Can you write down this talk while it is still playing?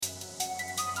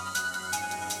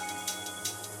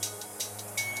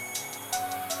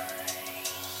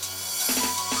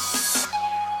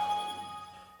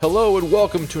Hello and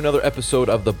welcome to another episode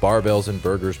of the Barbells and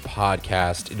Burgers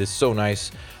podcast. It is so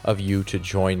nice of you to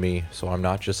join me, so I'm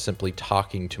not just simply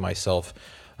talking to myself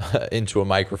into a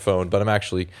microphone, but I'm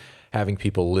actually having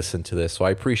people listen to this. So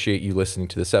I appreciate you listening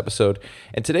to this episode.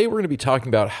 And today we're going to be talking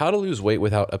about how to lose weight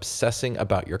without obsessing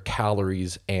about your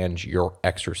calories and your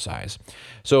exercise.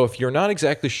 So if you're not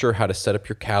exactly sure how to set up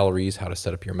your calories, how to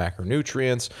set up your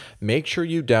macronutrients, make sure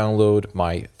you download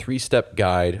my 3-step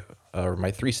guide or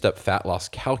my 3-step fat loss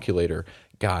calculator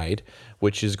guide,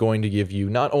 which is going to give you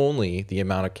not only the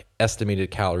amount of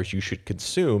estimated calories you should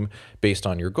consume based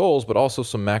on your goals, but also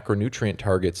some macronutrient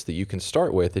targets that you can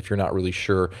start with if you're not really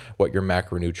sure what your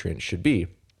macronutrients should be.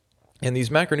 And these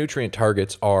macronutrient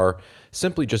targets are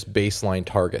simply just baseline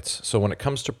targets. So when it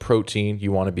comes to protein,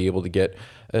 you want to be able to get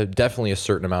definitely a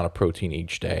certain amount of protein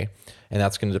each day. And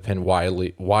that's going to depend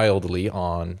wildly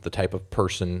on the type of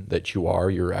person that you are,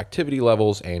 your activity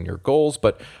levels, and your goals.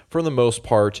 But for the most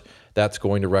part, that's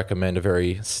going to recommend a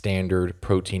very standard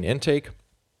protein intake.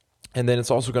 And then it's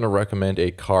also going to recommend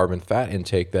a carb and fat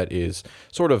intake that is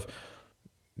sort of,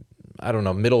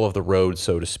 middle of the road,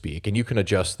 so to speak. And you can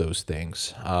adjust those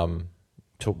things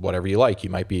to whatever you like. You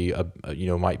might be,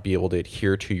 might be able to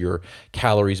adhere to your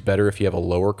calories better if you have a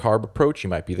lower carb approach.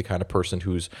 You might be the kind of person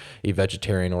who's a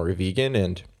vegetarian or a vegan,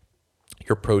 and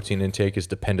your protein intake is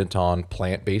dependent on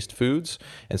plant-based foods.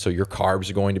 And so your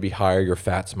carbs are going to be higher, your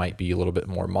fats might be a little bit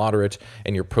more moderate,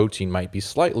 and your protein might be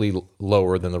slightly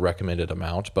lower than the recommended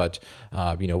amount, but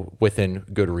within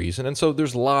good reason. And so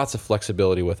there's lots of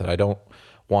flexibility with it. I don't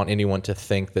want anyone to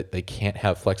think that they can't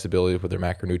have flexibility with their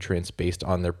macronutrients based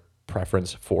on their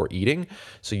preference for eating.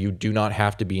 So you do not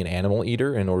have to be an animal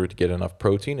eater in order to get enough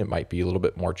protein. It might be a little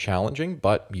bit more challenging,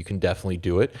 but you can definitely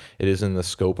do it. It is in the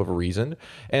scope of reason.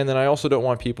 And then I also don't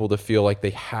want people to feel like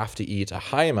they have to eat a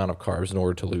high amount of carbs in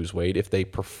order to lose weight. If they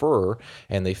prefer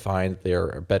and they find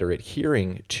they're better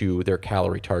adhering to their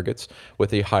calorie targets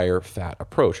with a higher fat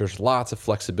approach. There's lots of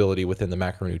flexibility within the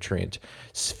macronutrient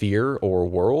sphere or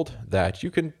world that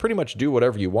you can pretty much do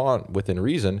whatever you want within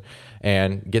reason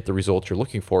and get the results you're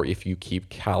looking for if you keep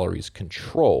calories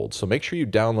controlled. So make sure you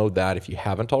download that if you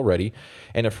haven't already.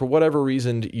 And if for whatever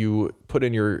reason you put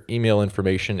in your email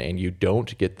information and you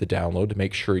don't get the download,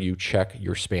 make sure you check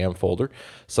your spam folder.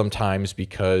 Sometimes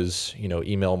because,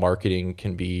 email marketing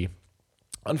can be,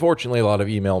 unfortunately, a lot of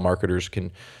email marketers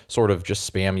can sort of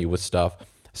just spam you with stuff.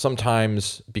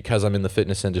 Sometimes because I'm in the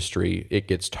fitness industry, it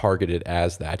gets targeted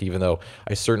as that, even though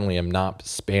I certainly am not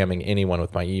spamming anyone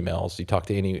with my emails. You talk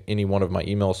to any one of my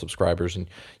email subscribers and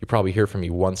you probably hear from me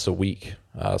once a week.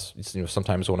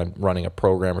 Sometimes when I'm running a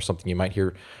program or something, you might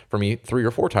hear from me 3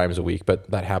 or 4 times a week,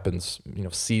 but that happens,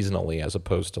 seasonally as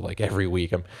opposed to like every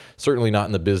week. I'm certainly not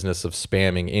in the business of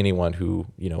spamming anyone who,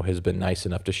 has been nice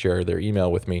enough to share their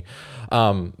email with me.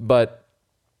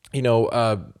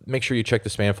 Make sure you check the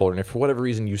spam folder. And if for whatever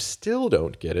reason you still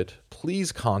don't get it,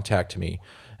 please contact me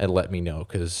and let me know,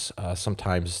 because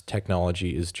sometimes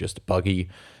technology is just buggy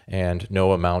and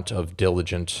no amount of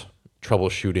diligent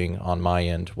troubleshooting on my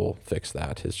end will fix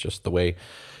that. It's just the way,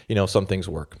 some things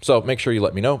work. So make sure you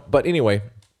let me know. But anyway,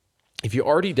 if you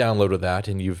already downloaded that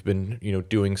and you've been,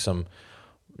 doing some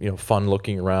fun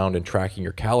looking around and tracking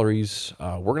your calories,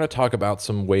 we're going to talk about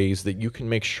some ways that you can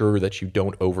make sure that you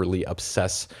don't overly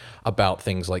obsess about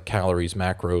things like calories,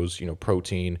 macros,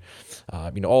 protein,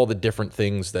 all the different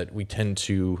things that we tend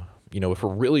to, if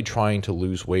we're really trying to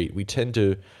lose weight, we tend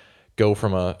to go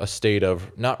from a state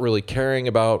of not really caring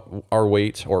about our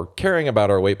weight, or caring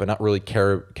about our weight, but not really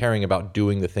caring about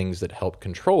doing the things that help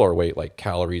control our weight, like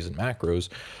calories and macros.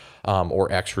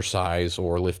 Or exercise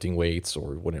or lifting weights,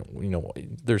 or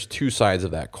there's two sides of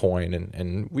that coin,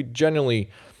 and we generally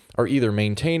are either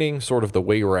maintaining sort of the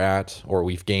way we're at, or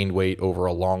we've gained weight over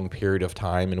a long period of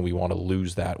time and we want to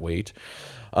lose that weight.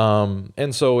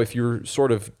 And so if you're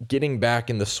sort of getting back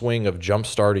in the swing of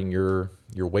jumpstarting your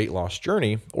weight loss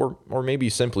journey, or maybe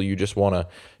simply you just want to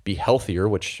be healthier,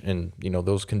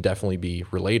 those can definitely be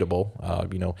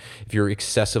relatable. If you're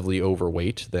excessively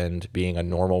overweight, then being a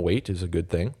normal weight is a good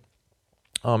thing.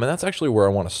 And that's actually where I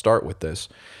want to start with this.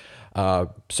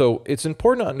 So it's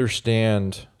important to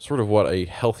understand sort of what a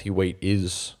healthy weight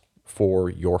is for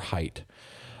your height,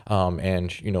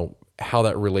 and how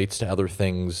that relates to other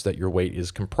things that your weight is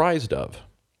comprised of.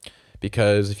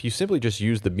 Because if you simply just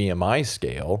use the BMI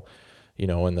scale,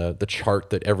 and the chart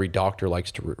that every doctor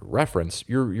likes to reference,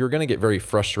 you're going to get very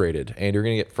frustrated, and you're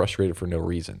going to get frustrated for no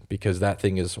reason, because that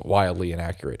thing is wildly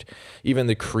inaccurate. Even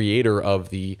the creator of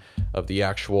the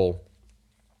actual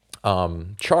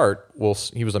chart, well,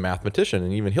 he was a mathematician,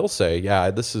 and even he'll say,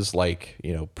 yeah, this is like,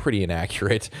 pretty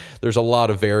inaccurate. There's a lot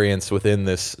of variance within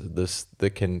this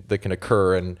that can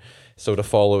occur, and so to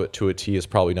follow it to a T is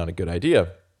probably not a good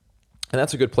idea. And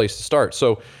that's a good place to start.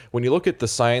 So when you look at the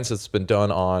science that's been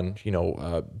done on,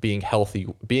 being healthy,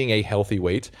 being a healthy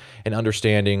weight, and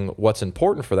understanding what's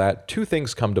important for that, two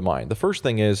things come to mind. The first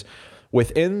thing is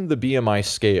within the BMI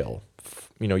scale,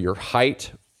 your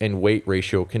height and weight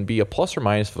ratio can be a plus or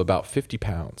minus of about 50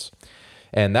 pounds.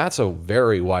 And that's a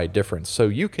very wide difference. So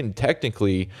you can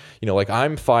technically, like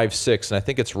I'm 5'6", and I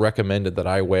think it's recommended that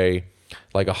I weigh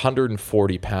like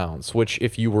 140 pounds, which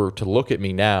if you were to look at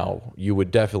me now, you would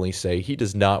definitely say he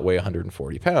does not weigh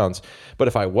 140 pounds. But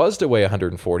if I was to weigh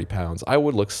 140 pounds, I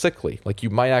would look sickly. Like you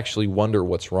might actually wonder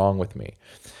what's wrong with me.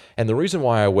 And the reason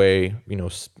why I weigh,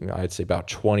 I'd say about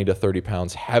 20 to 30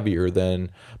 pounds heavier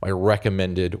than my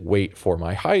recommended weight for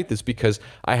my height is because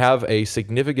I have a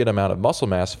significant amount of muscle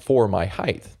mass for my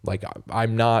height. Like I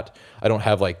don't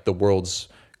have like the world's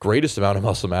greatest amount of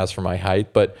muscle mass for my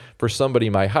height, but for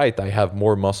somebody my height, I have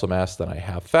more muscle mass than I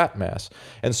have fat mass.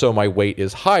 And so my weight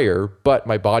is higher, but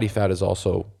my body fat is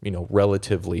also,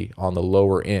 relatively on the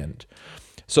lower end.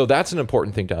 So that's an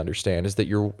important thing to understand, is that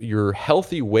your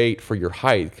healthy weight for your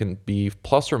height can be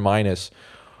plus or minus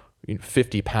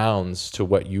 50 pounds to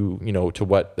what to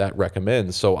what that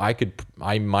recommends. So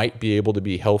I might be able to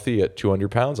be healthy at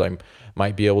 200 pounds. I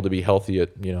might be able to be healthy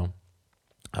at,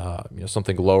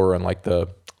 something lower on like the,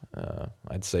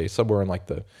 I'd say somewhere in like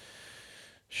the,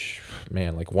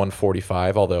 like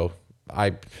 145, although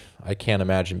I can't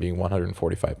imagine being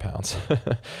 145 pounds.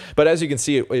 But as you can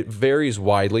see, it varies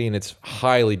widely, and it's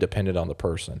highly dependent on the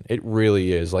person. It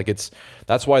really is.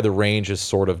 That's why the range is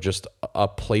sort of just a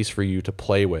place for you to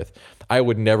play with. I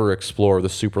would never explore the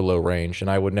super low range, and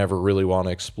I would never really want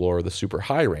to explore the super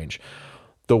high range.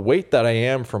 The weight that I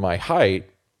am for my height,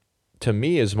 to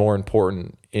me, is more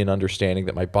important in understanding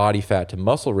that my body fat to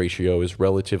muscle ratio is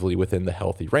relatively within the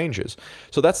healthy ranges.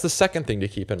 So that's the second thing to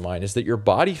keep in mind, is that your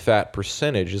body fat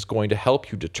percentage is going to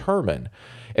help you determine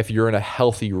if you're in a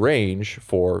healthy range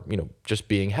for, just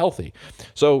being healthy.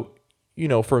 So,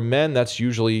 for men, that's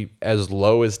usually as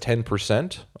low as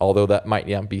 10%, although that might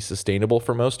not be sustainable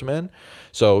for most men.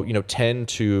 So, 10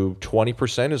 to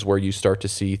 20% is where you start to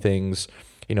see things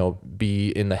be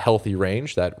in the healthy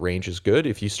range. That range is good.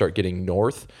 If you start getting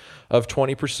north of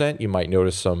 20%, you might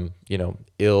notice some,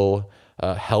 ill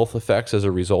health effects as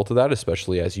a result of that,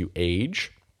 especially as you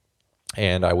age.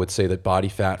 And I would say that body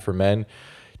fat for men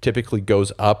typically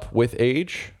goes up with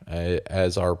age,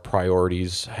 as our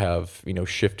priorities have,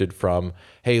 shifted from,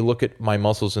 hey, look at my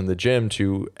muscles in the gym,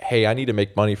 to, hey, I need to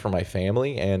make money for my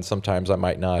family, and sometimes I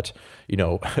might not,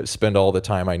 spend all the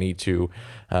time I need to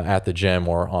at the gym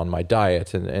or on my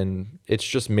diet. And it's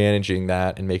just managing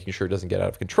that and making sure it doesn't get out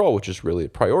of control, which is really a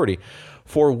priority.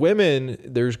 For women,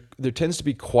 there tends to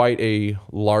be quite a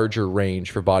larger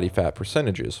range for body fat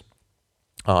percentages.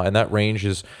 And that range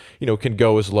is, can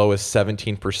go as low as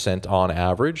 17% on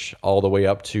average, all the way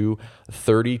up to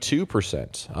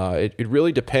 32%. It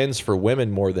really depends for women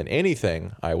more than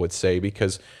anything, I would say,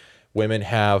 because women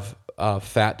have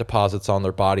fat deposits on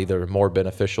their body that are more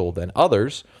beneficial than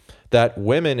others. That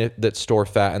women that store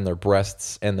fat in their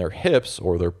breasts and their hips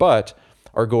or their butt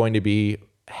are going to be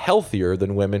healthier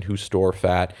than women who store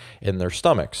fat in their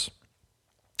stomachs.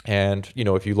 And,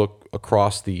 if you look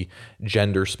across the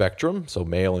gender spectrum, so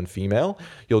male and female,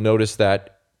 you'll notice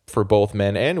that for both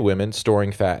men and women,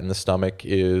 storing fat in the stomach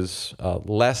is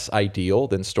less ideal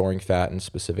than storing fat in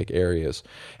specific areas.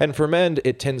 And for men,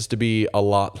 it tends to be a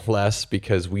lot less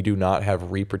because we do not have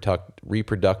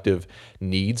reproductive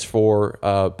needs for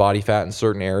body fat in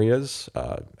certain areas.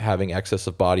 Having excess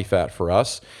of body fat for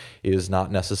us is not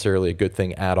necessarily a good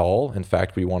thing at all. In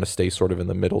fact, we want to stay sort of in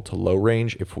the middle to low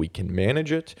range if we can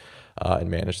manage it, and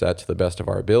manage that to the best of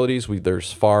our abilities.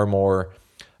 There's far more,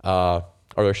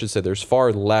 or I should say there's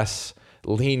far less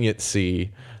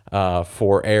leniency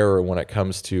for error when it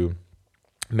comes to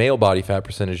male body fat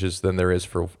percentages than there is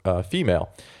for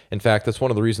female. In fact, that's one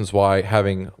of the reasons why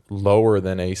having lower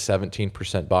than a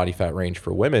 17% body fat range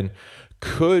for women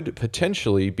could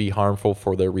potentially be harmful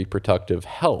for their reproductive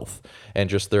health and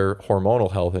just their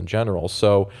hormonal health in general.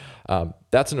 So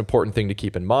that's an important thing to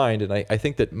keep in mind. And I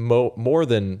think that more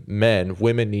than men,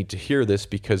 women need to hear this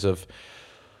because of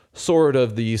sort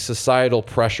of the societal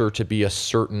pressure to be a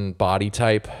certain body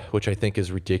type, which I think is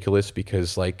ridiculous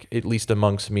because, like, at least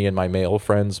amongst me and my male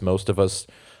friends, most of us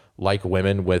like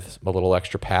women with a little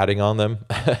extra padding on them.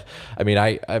 I mean,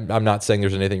 I'm not saying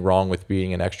there's anything wrong with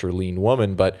being an extra lean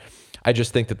woman, but I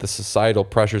just think that the societal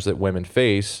pressures that women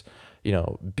face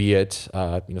be it,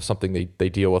 something they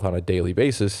deal with on a daily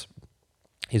basis,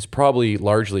 is probably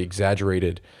largely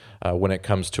exaggerated when it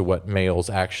comes to what males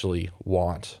actually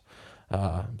want.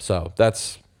 So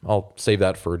I'll save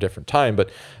that for a different time, but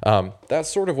that's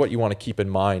sort of what you want to keep in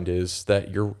mind, is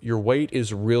that your weight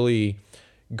is really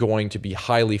going to be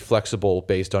highly flexible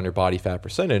based on your body fat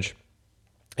percentage.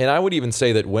 And I would even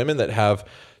say that women that have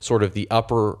sort of the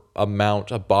upper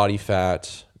amount of body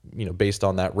fat, based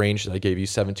on that range that I gave you,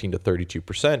 17 to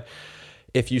 32%,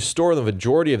 if you store the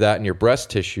majority of that in your breast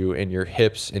tissue, in your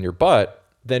hips, in your butt,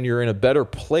 then you're in a better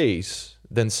place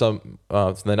than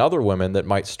than other women that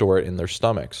might store it in their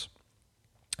stomachs.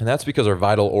 And that's because our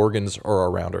vital organs are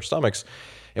around our stomachs,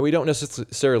 and we don't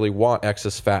necessarily want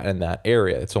excess fat in that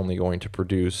area. It's only going to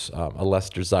produce a less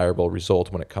desirable result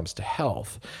when it comes to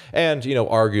health. And,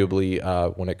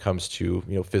 arguably when it comes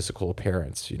to, physical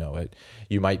appearance,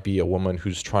 you might be a woman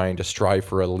who's trying to strive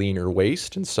for a leaner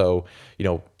waist. And so,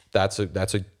 that's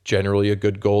a generally a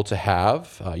good goal to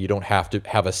have. You don't have to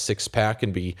have a six pack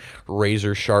and be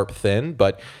razor sharp thin,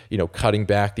 but cutting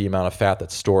back the amount of fat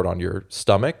that's stored on your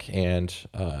stomach, and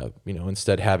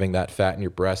instead having that fat in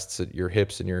your breasts, your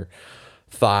hips, and your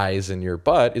thighs and your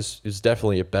butt is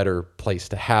definitely a better place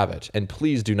to have it. And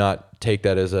please do not take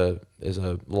that as a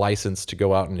license to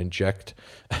go out and inject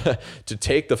to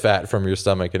take the fat from your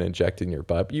stomach and inject in your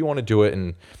butt. You want to do it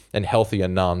in healthy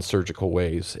and non-surgical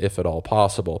ways, if at all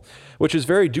possible, which is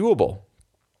very doable.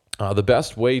 The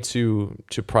best way to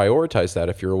prioritize that,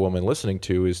 if you're a woman listening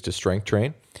to, is to strength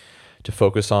train, to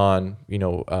focus on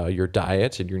your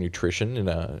diet and your nutrition in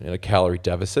a calorie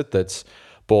deficit that's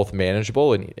both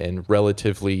manageable and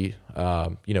relatively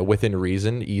within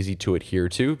reason, easy to adhere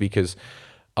to. Because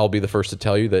I'll be the first to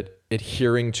tell you that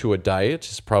adhering to a diet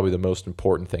is probably the most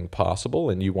important thing possible,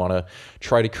 and you want to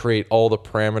try to create all the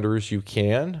parameters you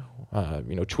can,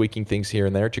 tweaking things here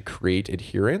and there to create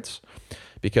adherence.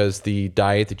 Because the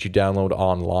diet that you download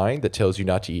online that tells you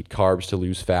not to eat carbs to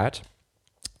lose fat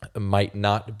might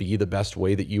not be the best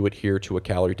way that you adhere to a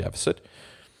calorie deficit.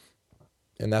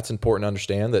 And that's important to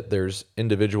understand, that there's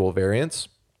individual variance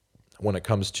when it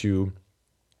comes to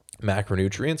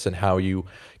macronutrients and how you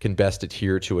can best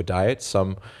adhere to a diet.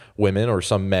 Some women, or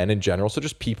some men in general, so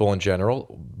just people in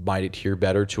general, might adhere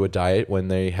better to a diet when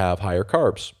they have higher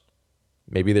carbs.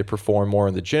 Maybe they perform more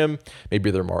in the gym.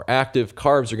 Maybe they're more active.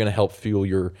 Carbs are going to help fuel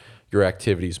your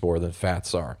activities more than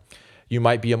fats are. You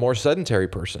might be a more sedentary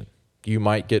person. You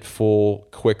might get full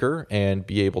quicker and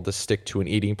be able to stick to an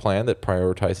eating plan that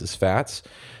prioritizes fats,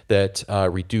 that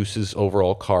reduces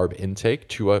overall carb intake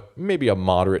to maybe a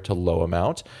moderate to low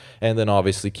amount, and then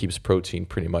obviously keeps protein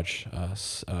pretty much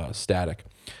static.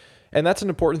 And that's an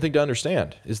important thing to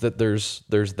understand, is that there's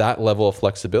that level of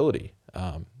flexibility.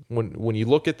 When you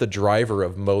look at the driver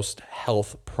of most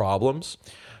health problems,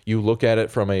 you look at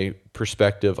it from a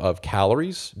perspective of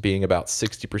calories being about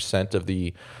 60% of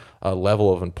the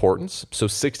level of importance. So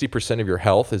 60% of your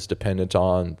health is dependent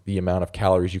on the amount of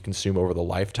calories you consume over the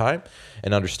lifetime,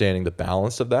 and understanding the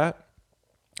balance of that.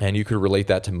 And you could relate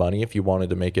that to money if you wanted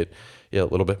to make it a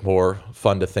little bit more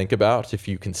fun to think about. If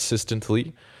you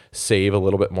consistently save a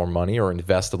little bit more money or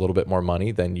invest a little bit more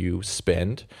money than you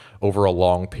spend over a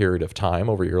long period of time,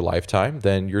 over your lifetime,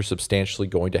 then you're substantially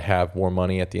going to have more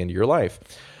money at the end of your life.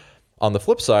 On the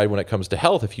flip side, when it comes to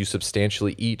health, if you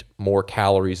substantially eat more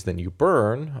calories than you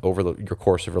burn over your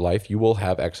course of your life, you will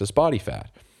have excess body fat.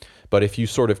 But if you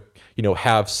sort of,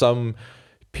 have some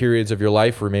periods of your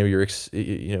life where maybe you're,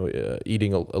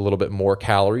 eating a little bit more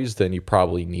calories than you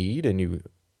probably need, and you,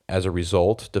 as a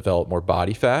result, develop more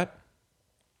body fat,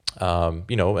 and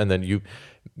then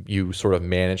you sort of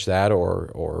manage that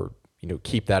or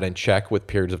keep that in check with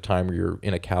periods of time where you're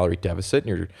in a calorie deficit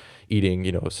and you're eating,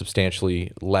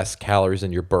 substantially less calories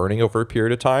than you're burning over a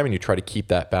period of time, and you try to keep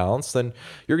that balance, then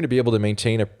you're going to be able to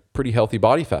maintain a pretty healthy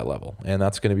body fat level. And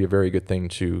that's going to be a very good thing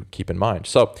to keep in mind.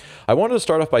 So I wanted to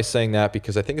start off by saying that,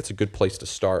 because I think it's a good place to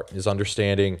start, is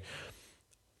understanding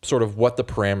sort of what the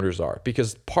parameters are.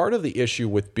 Because part of the issue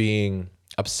with being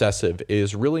obsessive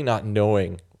is really not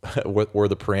knowing where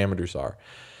the parameters are,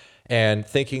 and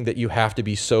thinking that you have to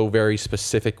be so very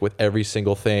specific with every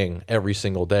single thing every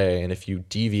single day. And if you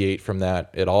deviate from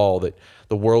that at all, that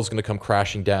the world's going to come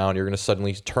crashing down. You're going to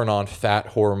suddenly turn on fat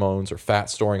hormones or fat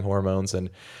storing hormones, and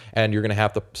you're going to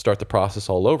have to start the process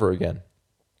all over again.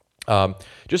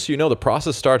 Just so you know, the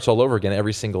process starts all over again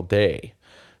every single day.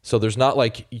 So there's not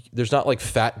like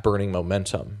fat burning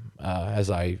momentum, as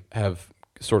I have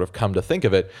sort of come to think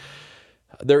of it.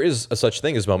 There is a such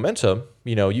thing as momentum.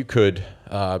 You could,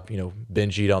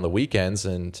 binge eat on the weekends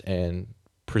and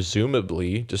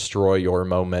presumably destroy your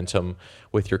momentum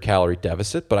with your calorie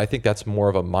deficit. But I think that's more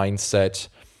of a mindset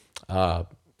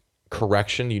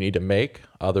correction you need to make,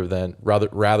 rather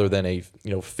than a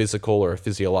physical or a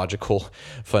physiological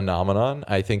phenomenon.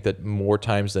 I think that more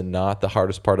times than not, the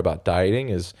hardest part about dieting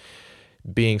is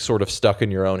being sort of stuck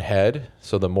in your own head.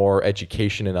 So the more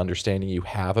education and understanding you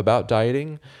have about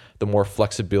dieting, the more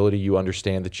flexibility you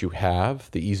understand that you have,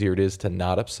 the easier it is to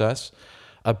not obsess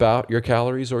about your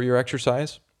calories or your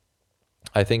exercise.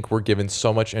 I think we're given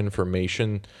so much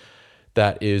information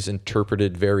that is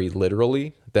interpreted very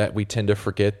literally that we tend to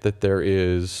forget that there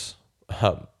is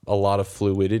a lot of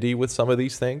fluidity with some of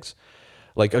these things.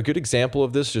 Like a good example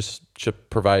of this, just to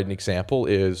provide an example,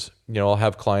 is, I'll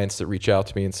have clients that reach out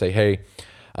to me and say, hey,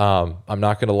 I'm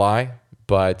not going to lie,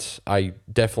 but I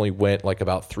definitely went like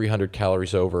about 300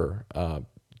 calories over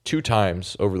 2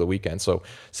 times over the weekend, so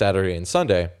Saturday and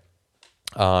Sunday.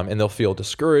 And they'll feel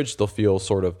discouraged. They'll feel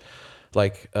sort of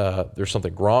like there's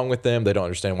something wrong with them. They don't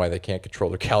understand why they can't control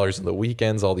their calories on the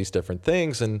weekends, all these different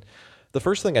things. And the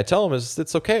first thing I tell them is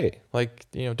it's okay. Like,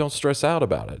 don't stress out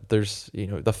about it. There's,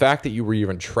 the fact that you were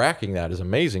even tracking that is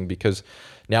amazing, because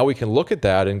now we can look at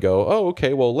that and go, oh,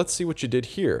 okay, well, let's see what you did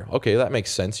here. Okay, that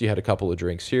makes sense. You had a couple of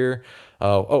drinks here.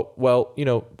 Well,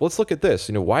 let's look at this.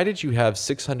 Why did you have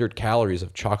 600 calories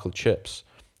of chocolate chips?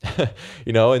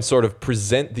 And sort of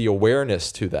present the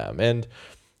awareness to them. And,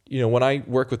 when I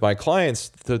work with my clients,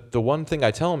 the one thing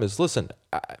I tell them is, listen,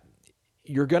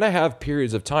 you're going to have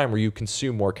periods of time where you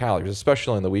consume more calories,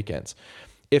 especially on the weekends.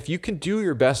 If you can do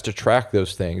your best to track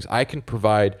those things, I can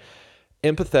provide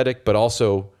empathetic, but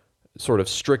also sort of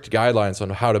strict guidelines on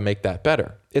how to make that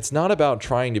better. It's not about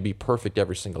trying to be perfect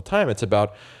every single time. It's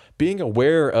about being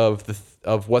aware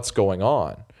of what's going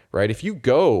on, right? If you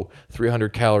go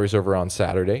 300 calories over on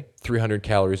Saturday, 300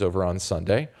 calories over on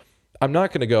Sunday, I'm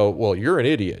not going to go, well, you're an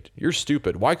idiot. You're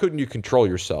stupid. Why couldn't you control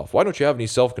yourself? Why don't you have any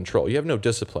self-control? You have no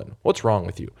discipline. What's wrong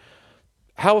with you?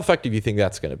 How effective do you think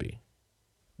that's going to be?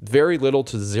 Very little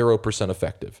to 0%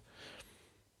 effective.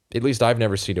 At least I've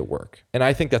never seen it work. And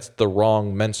I think that's the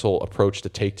wrong mental approach to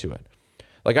take to it.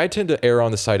 Like, I tend to err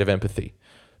on the side of empathy,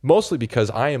 mostly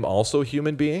because I am also a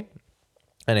human being.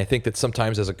 And I think that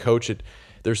sometimes as a coach,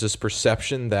 there's this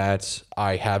perception that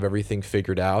I have everything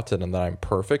figured out and that I'm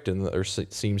perfect, and there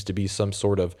seems to be some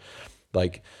sort of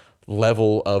like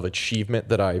level of achievement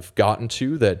that I've gotten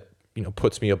to that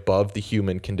puts me above the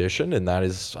human condition, and that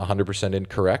is 100%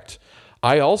 incorrect.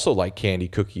 I also like candy,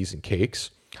 cookies, and cakes.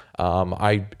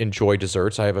 I enjoy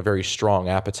desserts. I have a very strong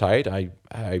appetite.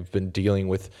 I've been dealing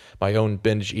with my own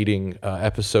binge eating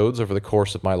episodes over the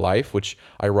course of my life, which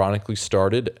ironically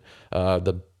started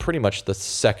pretty much the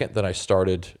second that I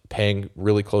started paying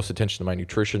really close attention to my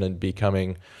nutrition and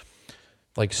becoming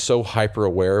like so hyper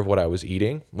aware of what I was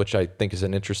eating, which I think is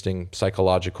an interesting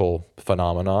psychological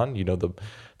phenomenon.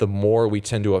 The more we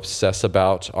tend to obsess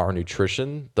about our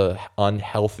nutrition, the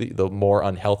more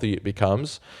unhealthy it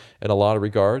becomes in a lot of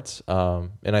regards.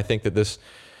 And I think that this,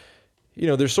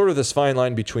 there's sort of this fine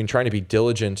line between trying to be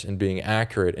diligent and being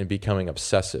accurate and becoming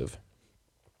obsessive.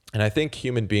 And I think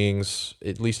human beings,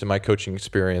 at least in my coaching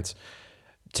experience,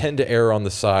 tend to err on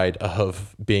the side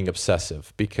of being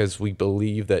obsessive, because we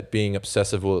believe that being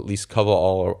obsessive will at least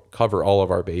cover all of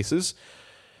our bases.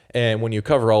 And when you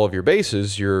cover all of your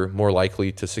bases, you're more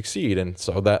likely to succeed. And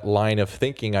so that line of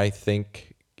thinking, I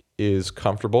think, is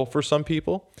comfortable for some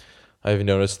people. I've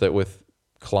noticed that with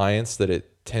clients that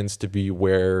it tends to be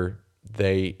where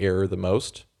they err the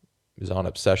most, is on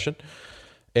obsession.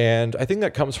 And I think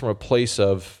that comes from a place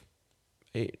of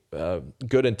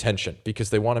good intention, because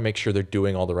they want to make sure they're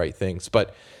doing all the right things.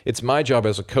 But it's my job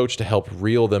as a coach to help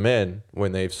reel them in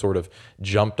when they've sort of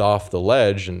jumped off the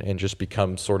ledge and just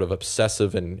become sort of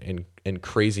obsessive and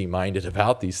crazy minded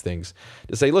about these things,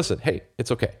 to say, listen, hey,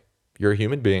 it's okay. You're a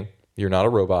human being. You're not a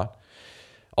robot.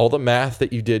 All the math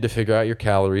that you did to figure out your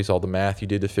calories, all the math you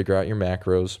did to figure out your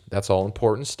macros, that's all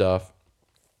important stuff.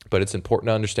 But it's important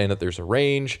to understand that there's a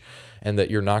range, and that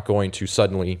you're not going to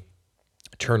suddenly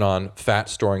turn on fat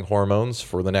storing hormones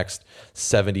for the next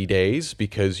 70 days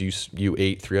because you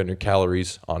ate 300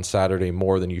 calories on Saturday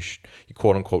more than you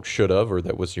quote unquote should have, or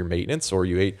that was your maintenance, or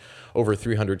you ate over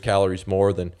 300 calories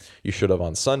more than you should have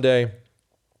on Sunday.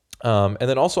 And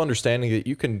then also understanding that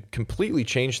you can completely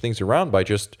change things around by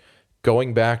just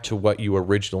going back to what you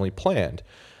originally planned,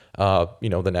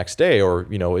 the next day, or,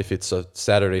 if it's a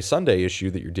Saturday, Sunday issue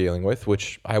that you're dealing with,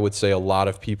 which I would say a lot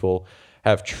of people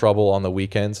have trouble on the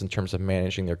weekends in terms of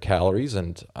managing their calories.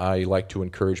 And I like to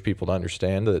encourage people to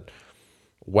understand that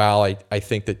while I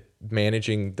think that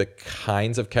managing the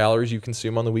kinds of calories you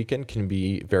consume on the weekend can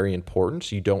be very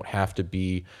important, you don't have to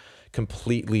be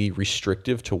completely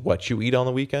restrictive to what you eat on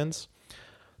the weekends.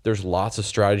 There's lots of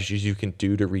strategies you can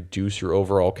do to reduce your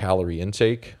overall calorie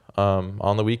intake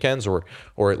on the weekends, or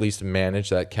at least manage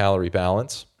that calorie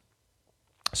balance.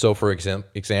 So for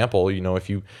example, if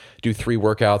you do 3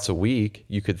 workouts a week,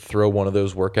 you could throw one of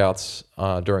those workouts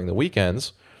during the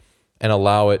weekends and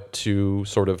allow it to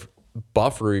sort of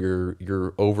buffer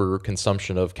your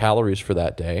overconsumption of calories for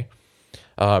that day.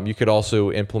 You could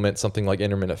also implement something like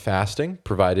intermittent fasting,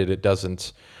 provided it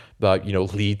doesn't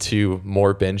lead to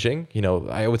more binging.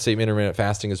 I would say intermittent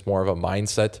fasting is more of a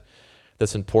mindset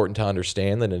that's important to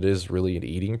understand than it is really an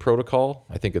eating protocol.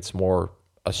 I think it's more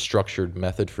a structured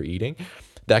method for eating.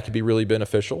 That could be really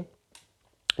beneficial.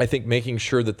 I think making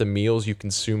sure that the meals you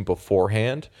consume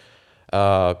beforehand,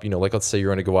 like let's say you're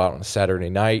going to go out on a Saturday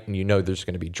night and there's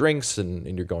going to be drinks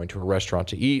and you're going to a restaurant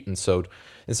to eat. And so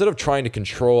instead of trying to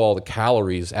control all the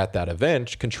calories at that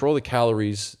event, control the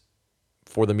calories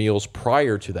for the meals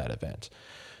prior to that event.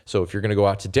 So if you're going to go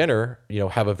out to dinner,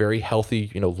 have a very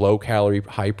healthy, low calorie,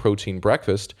 high protein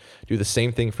breakfast, do the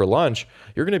same thing for lunch,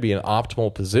 you're going to be in an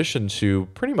optimal position to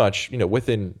pretty much,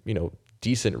 within,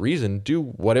 decent reason, do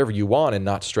whatever you want and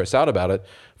not stress out about it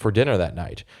for dinner that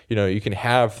night. You can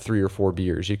have 3 or 4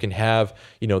 beers. You can have,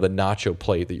 the nacho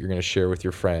plate that you're going to share with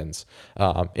your friends.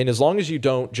 And as long as you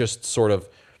don't just sort of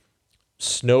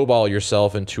snowball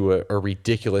yourself into a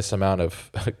ridiculous amount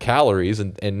of calories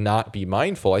and not be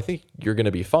mindful, I think you're going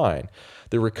to be fine.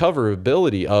 The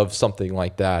recoverability of something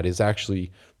like that is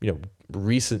actually,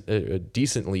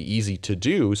 decently easy to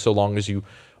do, so long as you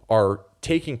are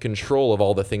taking control of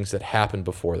all the things that happen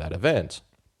before that event.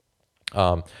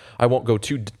 I won't go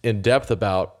too in depth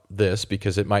about this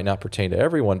because it might not pertain to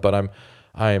everyone, but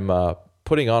I'm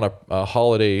putting on a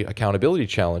holiday accountability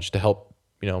challenge to help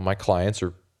my clients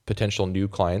or potential new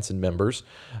clients and members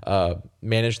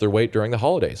manage their weight during the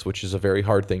holidays, which is a very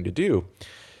hard thing to do.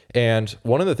 And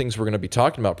one of the things we're going to be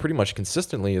talking about pretty much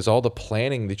consistently is all the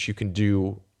planning that you can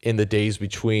do in the days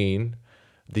between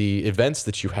the events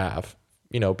that you have.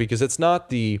 Because it's not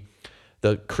the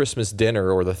Christmas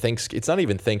dinner or it's not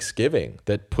even Thanksgiving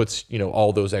that puts,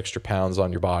 all those extra pounds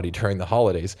on your body during the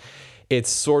holidays. It's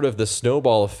sort of the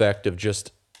snowball effect of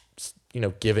just,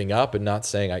 giving up and not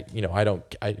saying,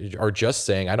 or just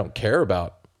saying, I don't care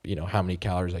about, how many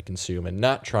calories I consume, and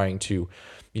not trying to,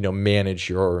 manage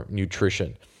your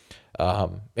nutrition.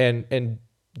 And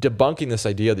debunking this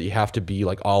idea that you have to be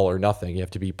like all or nothing, you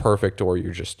have to be perfect or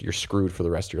you're screwed for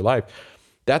the rest of your life.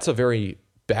 That's a very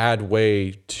bad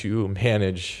way to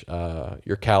manage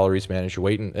your calories, manage your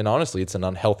weight, and honestly, it's an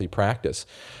unhealthy practice.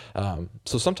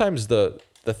 So sometimes the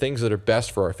things that are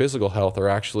best for our physical health are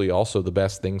actually also the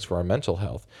best things for our mental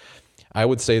health. I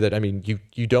would say that,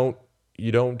 you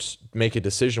don't make a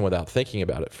decision without thinking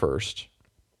about it first,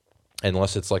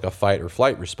 unless it's like a fight or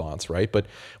flight response, right? But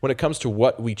when it comes to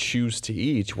what we choose to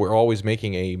eat, we're always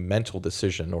making a mental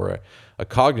decision or a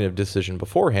cognitive decision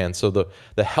beforehand. So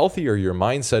the healthier your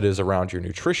mindset is around your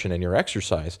nutrition and your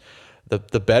exercise,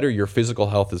 the better your physical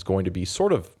health is going to be,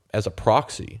 sort of as a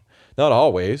proxy. Not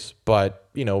always, but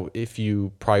if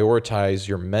you prioritize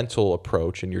your mental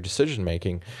approach and your decision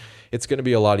making, it's going to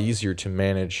be a lot easier to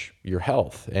manage your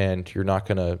health, and you're not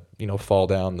going to fall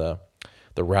down the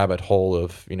rabbit hole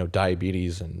of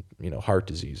diabetes and heart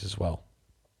disease as well.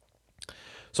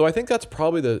 So I think that's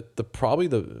probably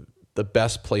the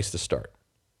best place to start.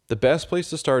 The best place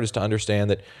to start is to understand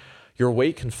that your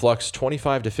weight can flux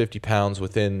 25 to 50 pounds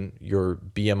within your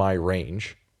BMI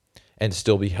range and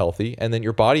still be healthy, and then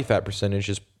your body fat percentage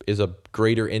is a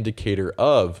greater indicator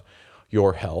of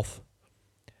your health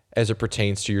as it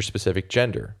pertains to your specific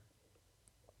gender.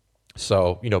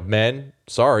 So men,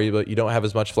 sorry, but you don't have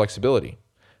as much flexibility.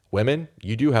 Women,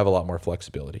 you do have a lot more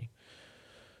flexibility.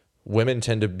 Women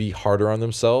tend to be harder on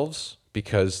themselves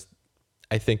because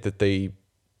I think that they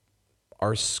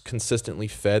are consistently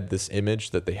fed this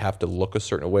image that they have to look a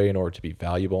certain way in order to be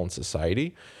valuable in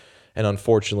society. And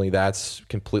unfortunately, that's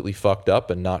completely fucked up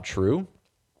and not true.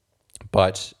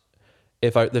 But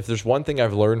if there's one thing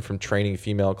I've learned from training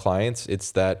female clients,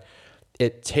 it's that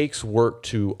it takes work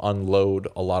to unload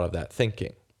a lot of that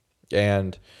thinking.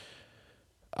 And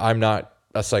I'm not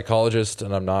a psychologist,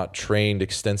 and I'm not trained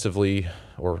extensively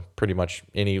or pretty much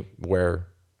anywhere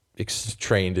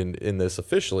trained in this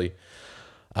officially.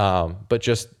 But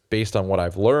just based on what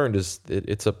I've learned, is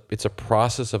it's a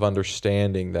process of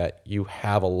understanding that you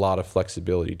have a lot of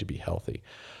flexibility to be healthy.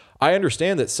 I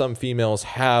understand that some females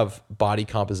have body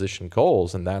composition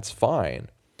goals, and that's fine.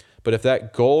 But if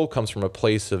that goal comes from a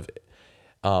place of,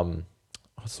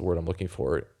 what's the word I'm looking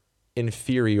for?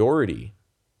 Inferiority,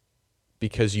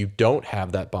 because you don't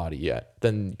have that body yet,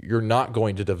 then you're not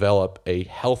going to develop a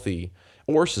healthy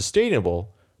or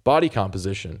sustainable body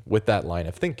composition with that line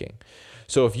of thinking.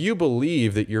 So if you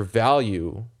believe that your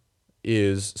value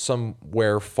is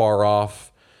somewhere far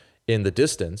off in the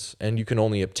distance and you can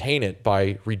only obtain it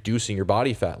by reducing your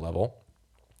body fat level,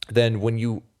 then when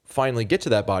you finally get to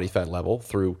that body fat level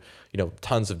through,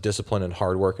 tons of discipline and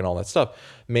hard work and all that stuff,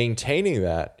 maintaining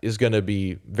that is going to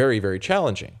be very, very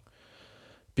challenging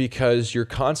because you're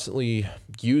constantly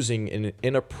using an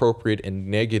inappropriate and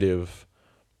negative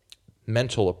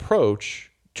mental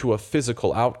approach to a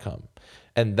physical outcome,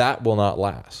 and that will not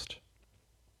last.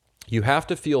 You have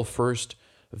to feel first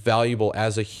valuable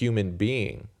as a human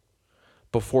being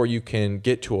before you can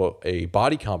get to a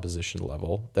body composition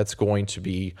level that's going to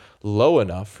be low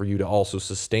enough for you to also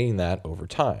sustain that over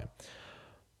time.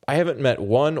 I haven't met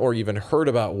one or even heard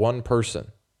about one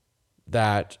person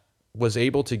that was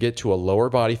able to get to a lower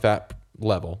body fat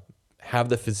level, have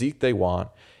the physique they want,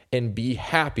 and be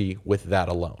happy with that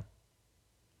alone.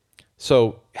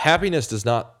 So happiness does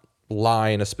not lie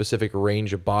in a specific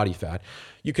range of body fat.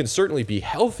 You can certainly be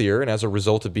healthier, and as a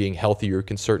result of being healthier, you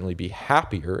can certainly be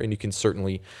happier, and you can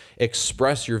certainly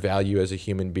express your value as a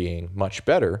human being much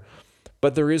better.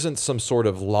 But there isn't some sort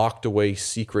of locked away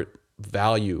secret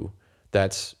value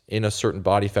that's in a certain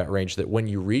body fat range that when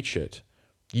you reach it,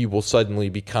 you will suddenly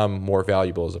become more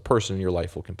valuable as a person and your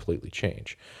life will completely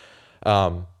change.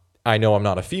 I know I'm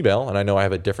not a female, and I know I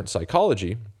have a different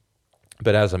psychology,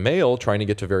 but as a male trying to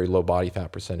get to very low body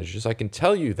fat percentages, I can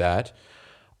tell you that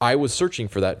I was searching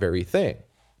for that very thing.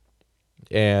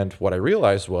 And what I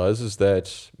realized is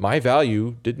that my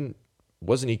value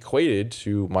wasn't equated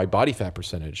to my body fat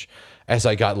percentage as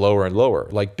I got lower and lower.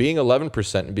 Like being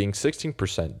 11% and being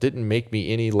 16% didn't make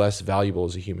me any less valuable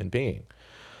as a human being.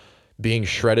 Being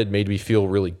shredded made me feel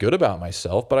really good about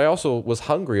myself, but I also was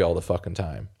hungry all the fucking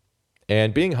time.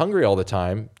 And being hungry all the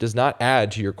time does not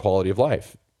add to your quality of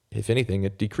life. If anything,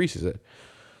 it decreases it.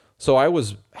 So I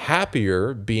was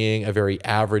happier being a very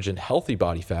average and healthy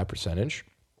body fat percentage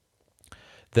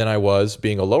than I was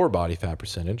being a lower body fat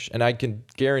percentage. And I can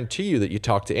guarantee you that you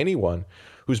talk to anyone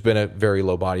who's been a very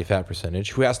low body fat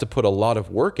percentage, who has to put a lot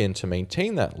of work in to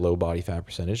maintain that low body fat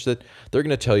percentage, that they're going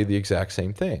to tell you the exact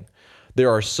same thing. There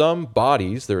are some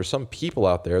people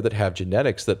out there that have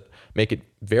genetics that make it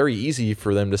very easy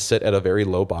for them to sit at a very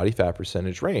low body fat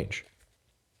percentage range.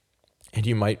 And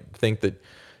you might think that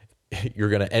you're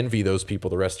going to envy those people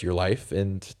the rest of your life,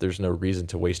 and there's no reason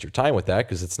to waste your time with that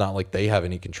because it's not like they have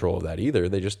any control of that either.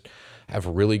 They just have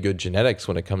really good genetics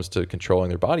when it comes to controlling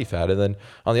their body fat. And then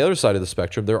on the other side of the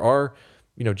spectrum, there are,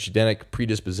 genetic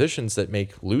predispositions that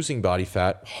make losing body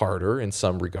fat harder in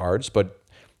some regards, but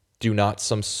do not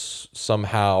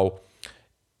somehow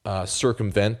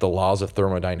circumvent the laws of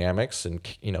thermodynamics and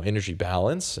energy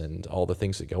balance and all the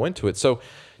things that go into it. So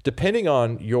depending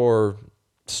on your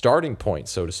starting point,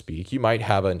 so to speak, you might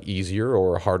have an easier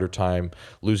or a harder time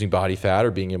losing body fat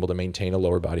or being able to maintain a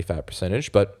lower body fat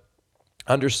percentage. But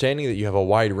understanding that you have a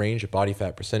wide range of body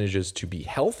fat percentages to be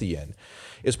healthy in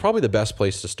is probably the best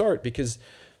place to start, because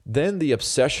then the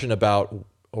obsession about,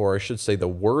 or I should say the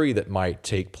worry that might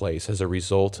take place as a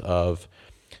result of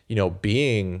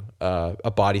being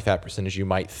a body fat percentage you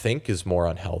might think is more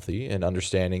unhealthy, and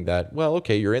understanding that, well,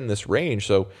 okay, you're in this range,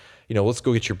 so let's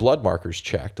go get your blood markers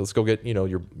checked. Let's go get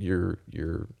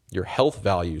your health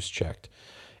values checked,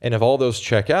 and if all those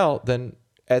check out, then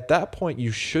at that point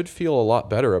you should feel a lot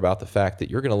better about the fact that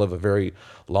you're going to live a very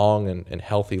long and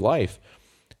healthy life.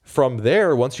 From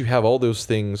there, once you have all those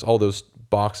things, all those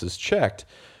boxes checked,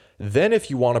 then if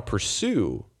you want to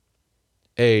pursue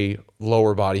a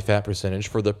lower body fat percentage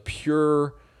for the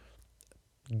pure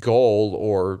goal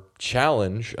or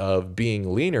challenge of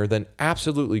being leaner, then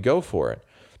absolutely go for it.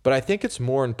 But I think it's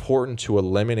more important to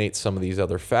eliminate some of these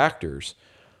other factors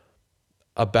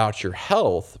about your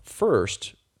health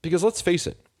first, because let's face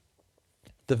it,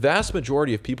 the vast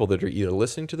majority of people that are either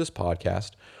listening to this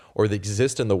podcast or that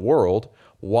exist in the world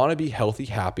want to be healthy,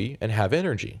 happy, and have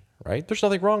energy, right? There's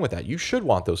nothing wrong with that. You should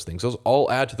want those things. Those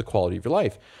all add to the quality of your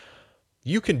life.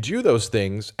 You can do those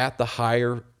things at the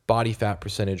higher body fat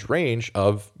percentage range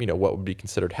of, what would be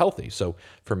considered healthy. So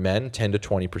for men, 10 to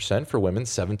 20%, for women,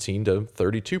 17 to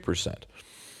 32%.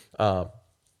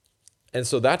 And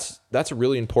so that's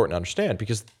really important to understand,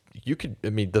 because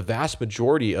the vast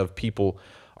majority of people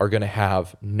are going to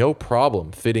have no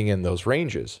problem fitting in those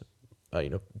ranges,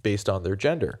 based on their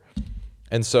gender.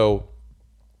 And so,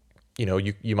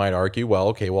 you might argue, well,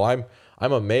 okay, well, I'm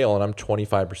a male and I'm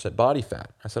 25% body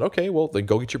fat. I said, okay, well, then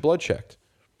go get your blood checked.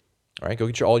 All right, go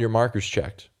get all your markers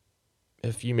checked.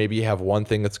 If you maybe have one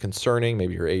thing that's concerning,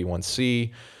 maybe your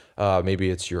A1C, Maybe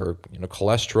it's your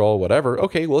cholesterol, whatever.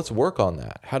 Okay, well, let's work on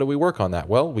that. How do we work on that?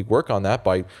 Well, we work on that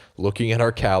by looking at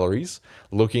our calories,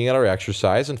 looking at our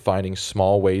exercise, and finding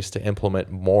small ways to implement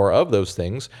more of those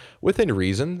things within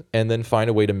reason, and then find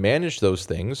a way to manage those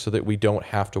things so that we don't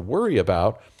have to worry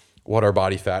about what our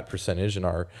body fat percentage and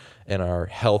our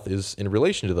health is in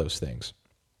relation to those things.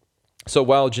 So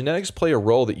while genetics play a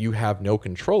role that you have no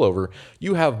control over,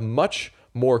 you have much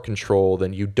more control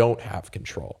than you don't have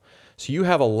control. So you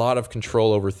have a lot of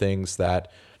control over things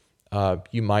that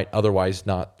you might otherwise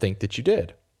not think that you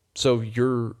did. So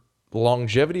your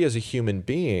longevity as a human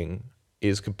being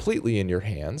is completely in your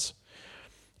hands.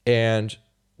 And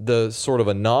the sort of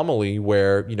anomaly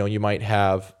where, you might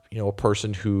have, a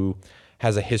person who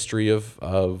has a history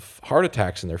of heart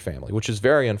attacks in their family, which is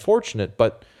very unfortunate,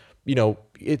 but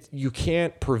you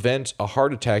can't prevent a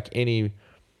heart attack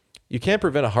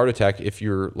if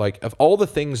you're like, of all the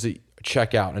things that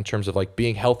check out in terms of like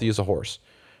being healthy as a horse,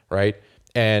 right?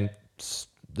 And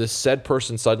this said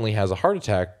person suddenly has a heart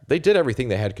attack, they did everything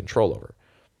they had control over.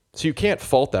 So you can't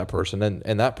fault that person,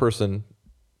 and that person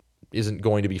isn't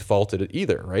going to be faulted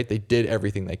either, right? They did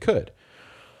everything they could.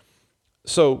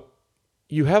 So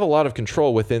you have a lot of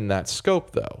control within that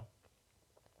scope though,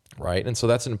 right? And so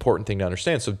that's an important thing to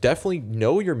understand. So definitely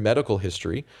know your medical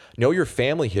history, know your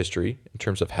family history in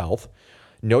terms of health,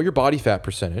 know your body fat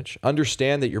percentage,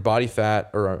 understand that your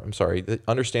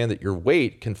understand that your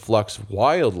weight can flux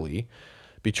wildly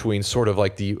between sort of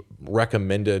like the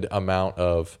recommended amount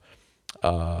of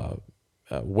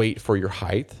weight for your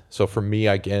height. So for me,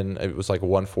 again, it was like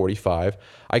 145.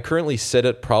 I currently sit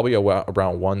at probably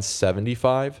around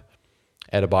 175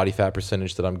 at a body fat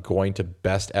percentage that I'm going to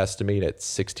best estimate at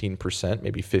 16%,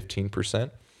 maybe 15%.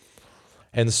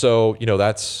 And so,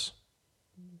 that's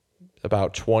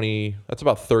about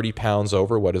 30 pounds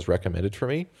over what is recommended for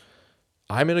me.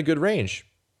 I'm in a good range.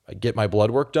 I get my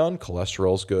blood work done.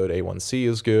 Cholesterol's good. A1C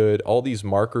is good. All these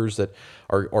markers that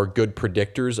are good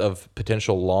predictors of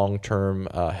potential long-term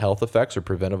health effects or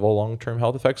preventable long-term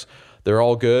health effects, they're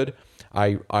all good.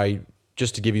 I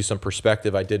just to give you some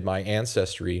perspective, I did my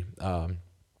ancestry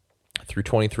through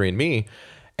 23andMe.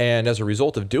 And as a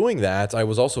result of doing that, I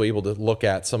was also able to look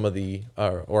at some of the,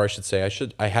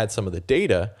 I had some of the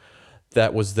data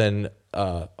that was then,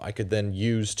 I could then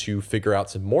use to figure out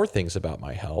some more things about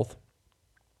my health.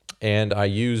 And I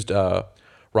used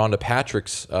Rhonda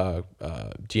Patrick's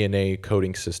DNA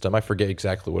coding system. I forget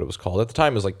exactly what it was called. At the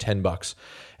time, it was like $10.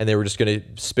 And they were just going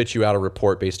to spit you out a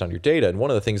report based on your data. And one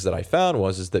of the things that I found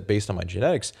is that based on my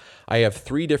genetics, I have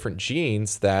 3 different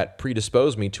genes that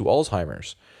predispose me to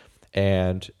Alzheimer's.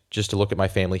 And just to look at my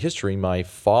family history, my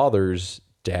father's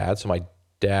dad, so my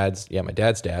dad's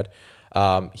dad,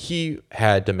 he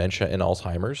had dementia and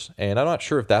Alzheimer's. And I'm not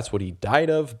sure if that's what he died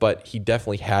of, but he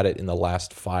definitely had it in the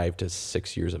last 5 to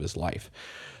 6 years of his life.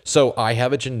 So I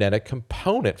have a genetic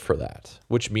component for that,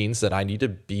 which means that I need to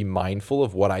be mindful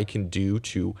of what I can do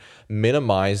to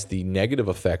minimize the negative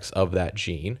effects of that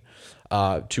gene,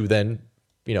 to then,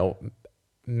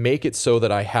 make it so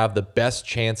that I have the best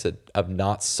chance of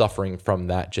not suffering from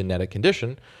that genetic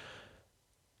condition,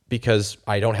 because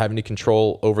I don't have any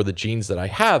control over the genes that I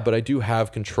have, but I do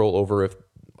have control over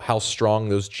how strong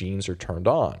those genes are turned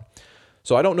on.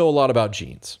 So I don't know a lot about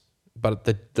genes, but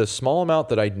the small amount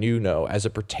that I do know as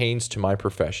it pertains to my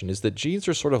profession is that genes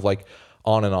are sort of like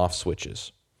on and off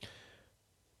switches.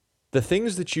 The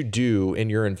things that you do in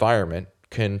your environment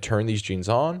can turn these genes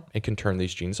on and can turn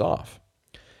these genes off.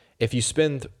 If you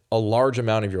spend a large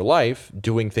amount of your life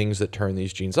doing things that turn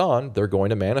these genes on, they're going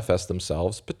to manifest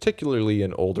themselves, particularly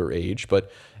in older age.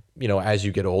 But, as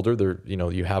you get older,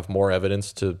 you have more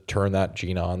evidence to turn that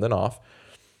gene on than off.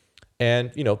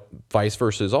 And, vice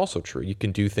versa is also true. You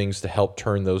can do things to help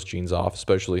turn those genes off,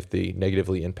 especially if they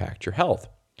negatively impact your health.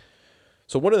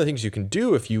 So one of the things you can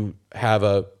do if you have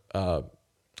a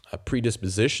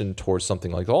predisposition towards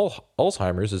something like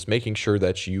Alzheimer's is making sure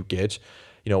that you get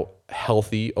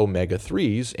healthy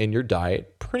omega-3s in your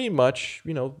diet pretty much,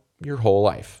 your whole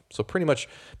life. So pretty much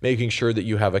making sure that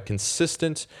you have a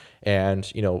consistent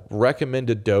and,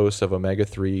 recommended dose of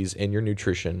omega-3s in your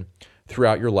nutrition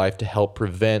throughout your life to help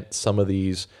prevent some of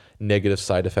these negative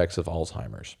side effects of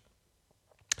Alzheimer's.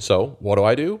 So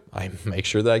what do? I make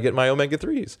sure that I get my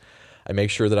omega-3s. I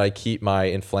make sure that I keep my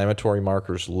inflammatory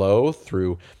markers low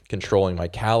through controlling my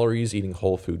calories, eating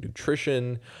whole food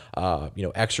nutrition,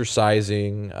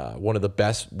 exercising. One of the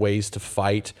best ways to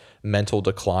fight mental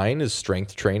decline is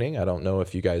strength training. I don't know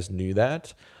if you guys knew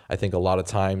that. I think a lot of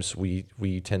times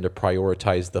we tend to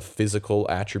prioritize the physical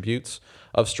attributes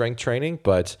of strength training,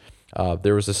 but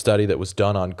there was a study that was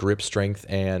done on grip strength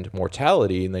and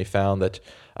mortality, and they found that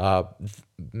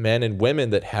men and women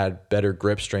that had better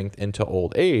grip strength into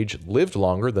old age lived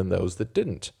longer than those that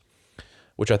didn't,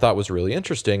 which I thought was really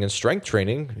interesting. And strength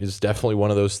training is definitely one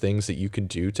of those things that you can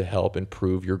do to help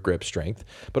improve your grip strength,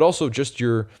 but also just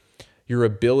your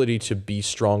ability to be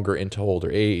stronger into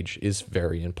older age is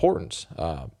very important,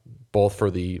 both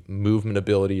for the movement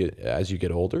ability as you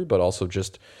get older, but also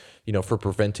just, for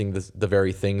preventing the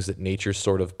very things that nature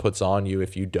sort of puts on you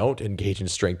if you don't engage in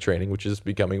strength training, which is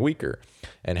becoming weaker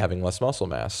and having less muscle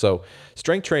mass. So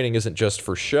strength training isn't just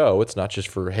for show. It's not just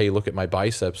for, hey, look at my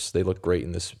biceps, they look great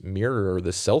in this mirror or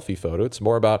this selfie photo. It's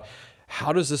more about,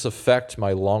 how does this affect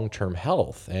my long-term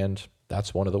health? And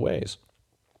that's one of the ways.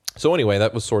 So anyway,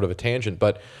 that was sort of a tangent,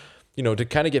 but to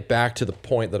kind of get back to the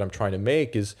point that I'm trying to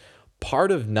make is,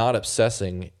 part of not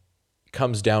obsessing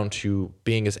comes down to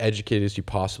being as educated as you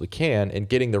possibly can and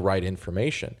getting the right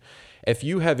information. If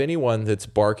you have anyone that's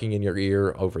barking in your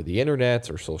ear over the internet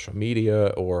or social media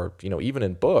or, even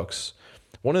in books,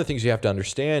 one of the things you have to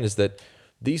understand is that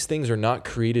these things are not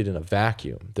created in a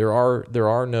vacuum. There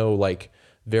are no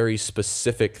very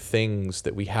specific things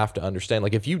that we have to understand.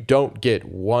 Like, if you don't get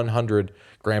 100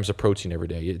 grams of protein every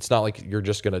day, it's not like you're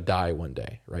just going to die one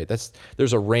day, right?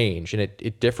 There's a range, and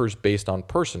it differs based on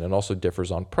person and also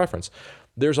differs on preference.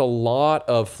 There's a lot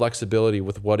of flexibility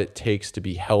with what it takes to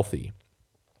be healthy.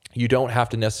 You don't have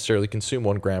to necessarily consume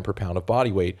 1 gram per pound of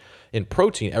body weight in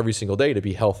protein every single day to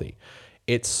be healthy.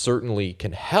 It certainly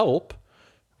can help,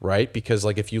 right? Because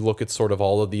if you look at sort of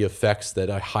all of the effects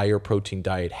that a higher protein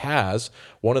diet has,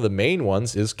 one of the main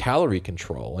ones is calorie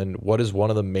control. And what is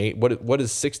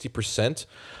 60%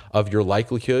 of your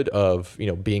likelihood of,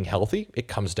 being healthy? It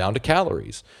comes down to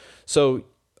calories. So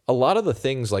a lot of the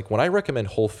things, like when I recommend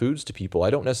whole foods to people, I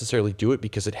don't necessarily do it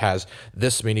because it has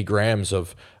this many grams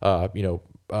of,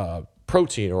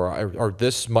 protein or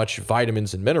this much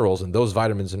vitamins and minerals, and those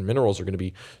vitamins and minerals are going to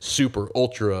be super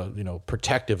ultra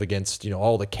protective against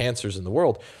all the cancers in the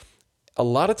world. A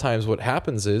lot of times what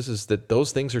happens is that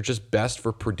those things are just best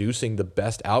for producing the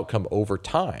best outcome over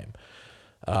time.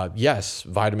 Yes,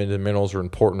 vitamins and minerals are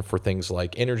important for things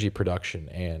like energy production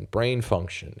and brain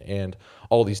function and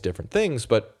all these different things,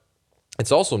 but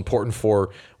it's also important for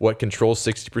what controls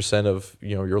 60% of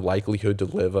your likelihood to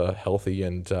live a healthy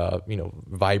and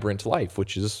vibrant life,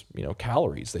 which is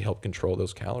calories. They help control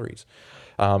those calories.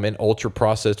 And ultra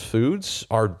processed foods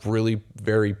are really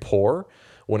very poor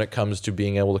when it comes to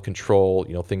being able to control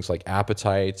things like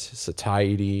appetite,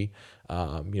 satiety,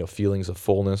 feelings of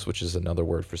fullness, which is another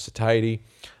word for satiety.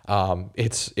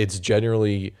 It's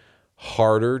generally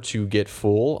harder to get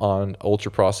full on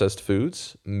ultra-processed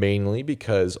foods, mainly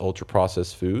because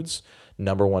ultra-processed foods,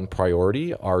 number one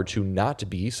priority, are to not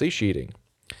be satiating.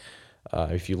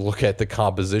 If you look at the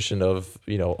composition of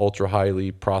ultra highly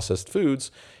processed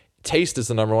foods, taste is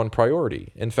the number one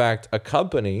priority. In fact, a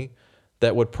company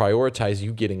that would prioritize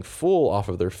you getting full off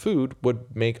of their food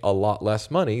would make a lot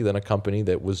less money than a company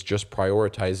that was just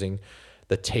prioritizing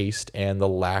the taste and the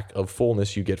lack of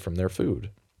fullness you get from their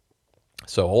food.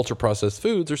 So ultra-processed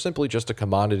foods are simply just a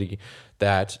commodity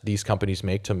that these companies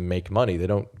make to make money. They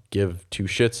don't give two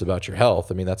shits about your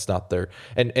health. I mean, that's not their,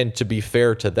 and to be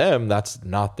fair to them, that's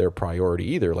not their priority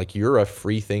either. Like, you're a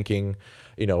free-thinking,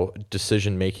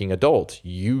 decision-making adult.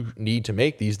 You need to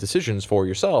make these decisions for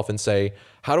yourself and say,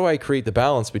 how do I create the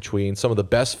balance between some of the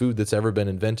best food that's ever been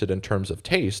invented in terms of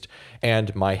taste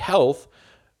and my health,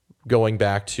 going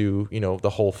back to, the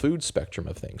whole food spectrum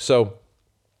of things. So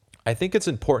I think it's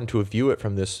important to view it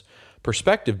from this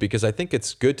perspective, because I think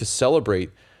it's good to celebrate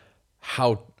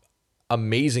how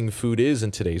amazing food is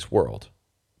in today's world,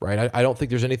 right? I don't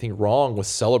think there's anything wrong with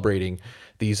celebrating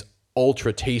these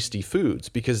ultra tasty foods,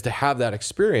 because to have that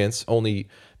experience only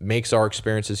makes our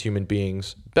experience as human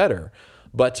beings better.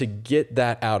 But to get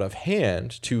that out of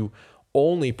hand, to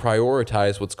only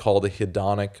prioritize what's called a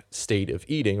hedonic state of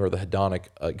eating, or the hedonic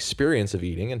experience of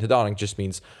eating, and hedonic just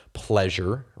means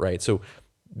pleasure, right? So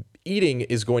eating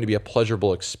is going to be a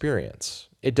pleasurable experience.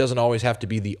 It doesn't always have to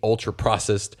be the ultra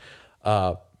processed,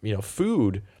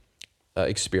 food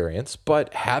experience,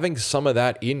 but having some of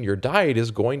that in your diet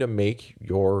is going to make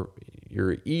your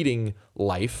eating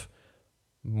life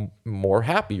more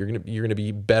happy. You're gonna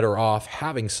be better off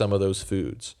having some of those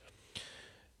foods.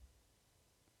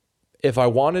 If I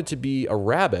wanted to be a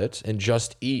rabbit and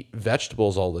just eat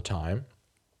vegetables all the time,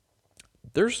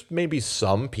 there's maybe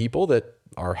some people that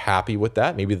are happy with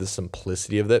that. Maybe the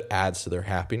simplicity of that adds to their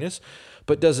happiness.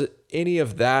 But does any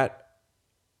of that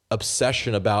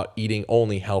obsession about eating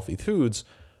only healthy foods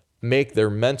make their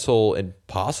mental and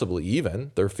possibly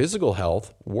even their physical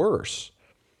health worse?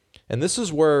 And this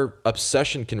is where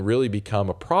obsession can really become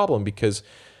a problem, because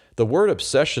the word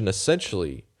obsession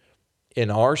essentially in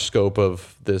our scope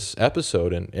of this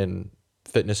episode in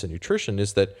fitness and nutrition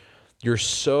is that you're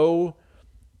so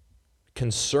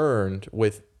concerned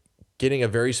with getting a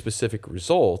very specific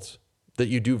result that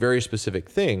you do very specific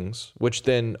things, which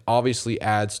then obviously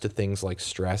adds to things like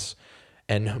stress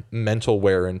and mental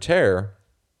wear and tear.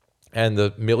 And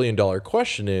the $1,000,000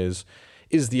 question is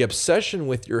the obsession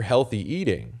with your healthy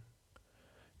eating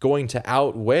going to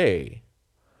outweigh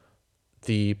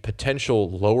the potential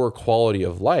lower quality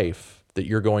of life that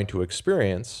you're going to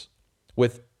experience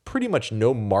with pretty much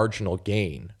no marginal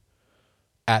gain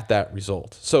at that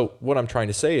result? So what I'm trying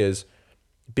to say is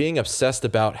being obsessed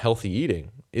about healthy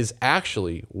eating is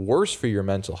actually worse for your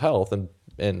mental health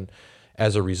and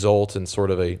as a result and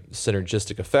sort of a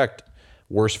synergistic effect,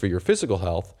 worse for your physical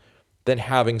health than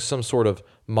having some sort of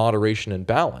moderation and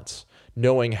balance,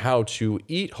 knowing how to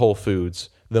eat whole foods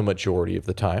the majority of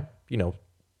the time,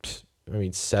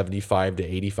 75 to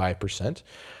 85%,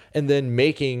 and then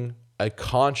making a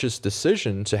conscious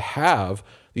decision to have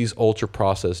these ultra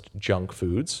processed junk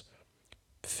foods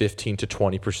 15 to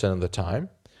 20% of the time,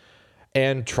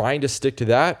 and trying to stick to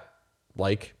that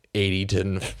like 80 to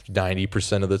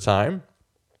 90% of the time.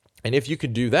 And if you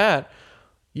could do that,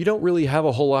 you don't really have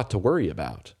a whole lot to worry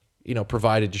about,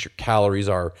 provided your calories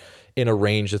are in a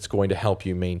range that's going to help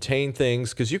you maintain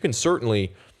things. Because you can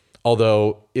certainly,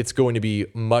 although it's going to be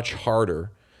much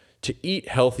harder to eat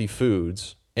healthy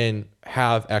foods and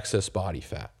have excess body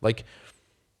fat.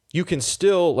 You can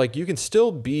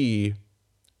still be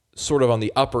sort of on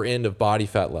the upper end of body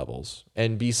fat levels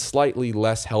and be slightly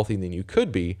less healthy than you could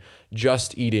be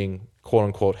just eating quote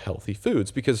unquote healthy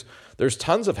foods, because there's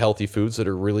tons of healthy foods that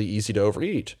are really easy to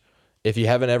overeat. If you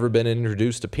haven't ever been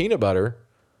introduced to peanut butter,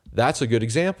 that's a good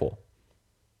example.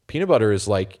 Peanut butter is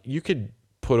you could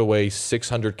put away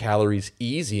 600 calories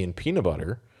easy in peanut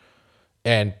butter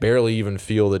and barely even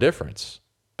feel the difference.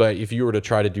 But if you were to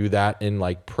try to do that in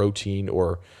protein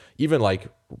or even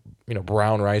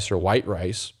brown rice or white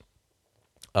rice,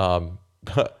 or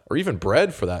even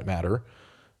bread for that matter,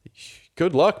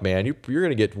 good luck, man. You're going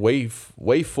to get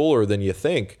way fuller than you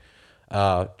think,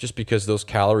 just because those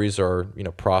calories are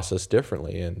processed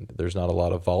differently and there's not a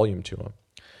lot of volume to them.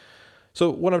 So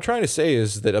what I'm trying to say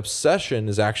is that obsession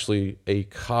is actually a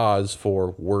cause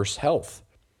for worse health.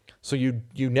 So you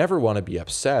never want to be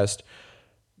obsessed.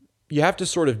 You have to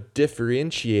sort of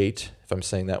differentiate, if I'm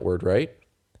saying that word right.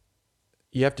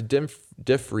 You have to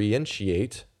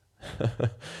differentiate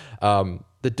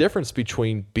the difference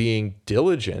between being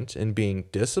diligent and being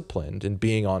disciplined and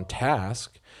being on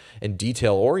task and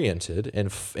detail-oriented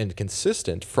and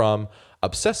consistent from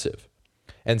obsessive.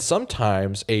 And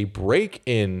sometimes a break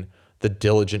in the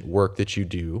diligent work that you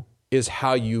do is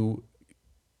how you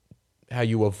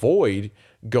avoid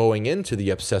going into the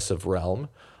obsessive realm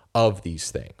of these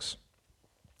things.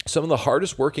 Some of the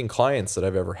hardest working clients that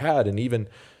I've ever had, and even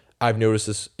I've noticed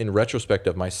this in retrospect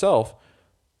of myself,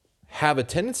 have a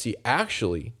tendency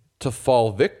actually to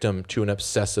fall victim to an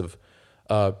obsessive,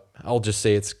 I'll just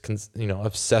say it's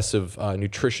obsessive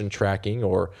nutrition tracking,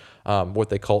 or what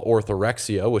they call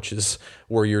orthorexia, which is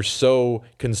where you're so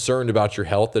concerned about your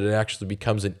health that it actually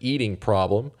becomes an eating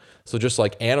problem. So just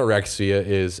like anorexia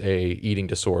is a eating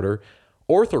disorder,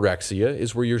 orthorexia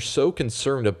is where you're so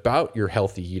concerned about your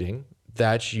healthy eating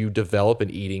that you develop an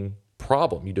eating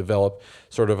problem. You develop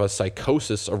sort of a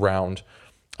psychosis around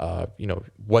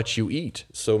what you eat,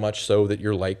 so much so that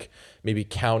you're maybe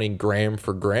counting gram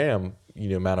for gram,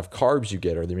 amount of carbs you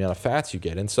get or the amount of fats you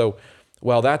get. And so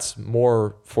while that's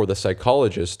more for the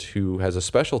psychologist who has a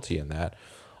specialty in that,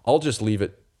 I'll just leave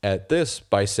it at this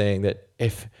by saying that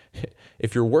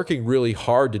if you're working really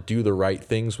hard to do the right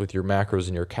things with your macros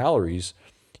and your calories,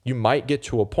 you might get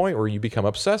to a point where you become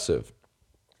obsessive.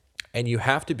 And you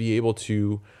have to be able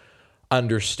to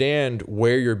understand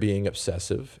where you're being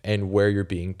obsessive and where you're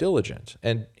being diligent.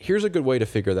 And here's a good way to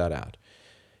figure that out.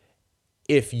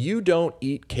 If you don't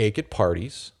eat cake at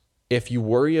parties, if you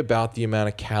worry about the amount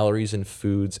of calories and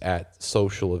foods at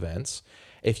social events,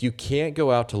 if you can't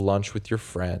go out to lunch with your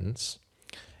friends,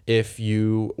 if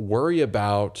you worry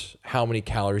about how many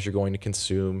calories you're going to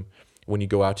consume when you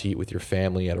go out to eat with your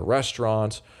family at a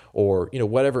restaurant, or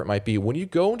whatever it might be, when you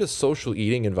go into social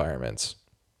eating environments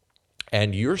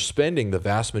and you're spending the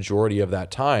vast majority of that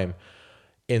time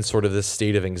in sort of this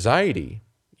state of anxiety,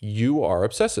 you are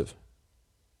obsessive.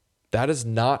 That is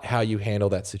not how you handle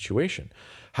that situation.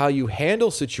 How you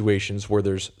handle situations where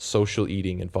there's social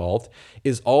eating involved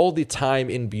is all the time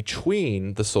in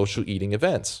between the social eating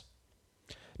events.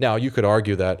 Now, you could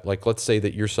argue that, let's say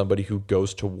that you're somebody who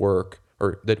goes to work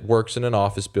or that works in an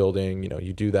office building,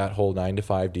 you do that whole 9 to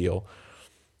 5 deal,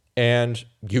 and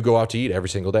you go out to eat every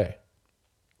single day.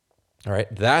 All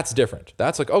right, that's different.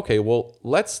 That's like, okay, well,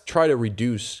 let's try to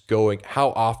reduce how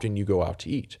often you go out to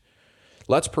eat.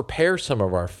 Let's prepare some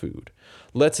of our food.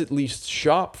 Let's at least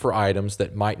shop for items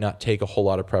that might not take a whole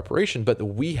lot of preparation, but that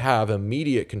we have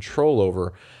immediate control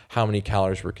over how many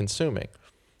calories we're consuming.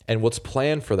 And let's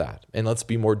plan for that. And let's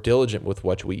be more diligent with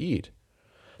what we eat.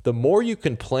 The more you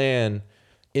can plan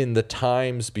in the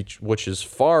times, which is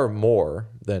far more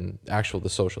than the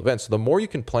social events, the more you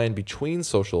can plan between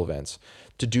social events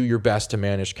to do your best to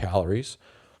manage calories,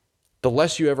 the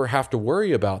less you ever have to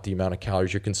worry about the amount of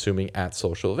calories you're consuming at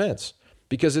social events.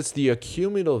 Because it's the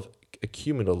accumulative.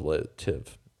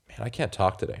 Man, I can't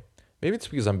talk today. Maybe it's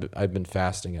because I've been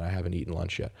fasting and I haven't eaten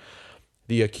lunch yet.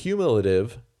 The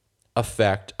accumulative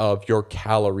effect of your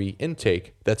calorie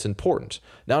intake that's important,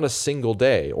 not a single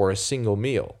day or a single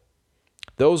meal.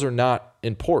 Those are not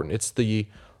important. It's the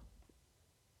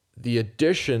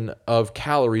addition of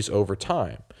calories over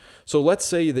time. So let's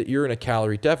say that you're in a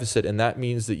calorie deficit, and that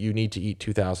means that you need to eat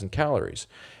 2,000 calories.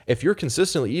 If you're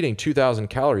consistently eating 2,000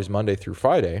 calories Monday through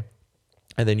Friday,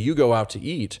 and then you go out to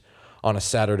eat on a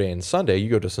Saturday and Sunday, you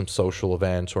go to some social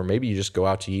event, or maybe you just go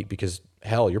out to eat because,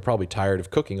 hell, you're probably tired of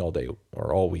cooking all day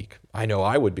or all week. I know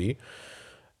I would be.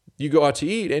 You go out to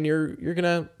eat and you're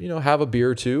gonna have a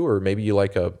beer or two, or maybe you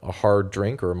like a hard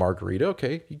drink or a margarita.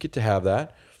 Okay, you get to have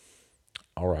that.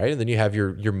 All right, and then you have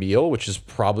your meal, which is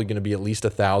probably going to be at least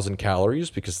 1,000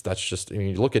 calories, because that's just,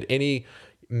 you look at any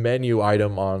menu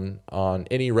item on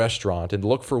any restaurant and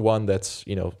look for one that's,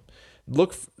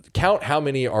 count how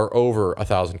many are over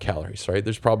 1,000 calories, right?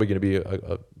 There's probably going to be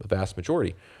a vast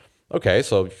majority. Okay,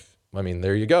 so,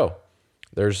 there you go.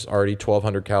 There's already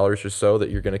 1,200 calories or so that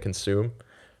you're going to consume.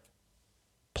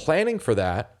 Planning for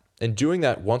that and doing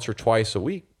that once or twice a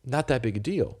week, not that big a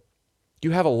deal. You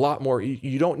have a lot more.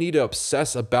 You don't need to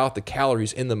obsess about the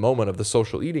calories in the moment of the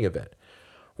social eating event.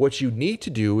 What you need to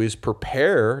do is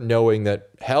prepare, knowing that,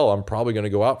 hell, I'm probably going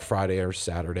to go out Friday or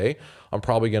Saturday. I'm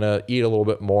probably going to eat a little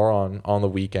bit more on the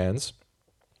weekends,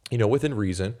 within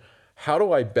reason. How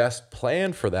do I best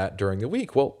plan for that during the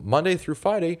week? Well, Monday through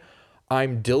Friday,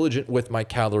 I'm diligent with my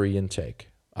calorie intake.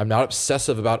 I'm not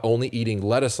obsessive about only eating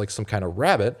lettuce like some kind of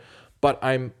rabbit, but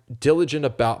I'm diligent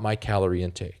about my calorie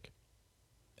intake.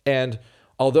 And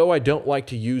although I don't like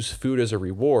to use food as a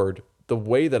reward, the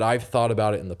way that I've thought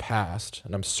about it in the past,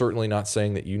 and I'm certainly not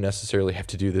saying that you necessarily have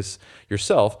to do this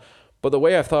yourself, but the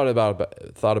way I've thought about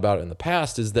it in the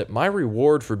past is that my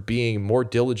reward for being more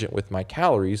diligent with my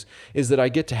calories is that I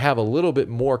get to have a little bit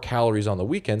more calories on the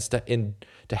weekends to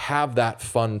have that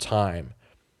fun time,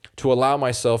 to allow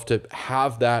myself to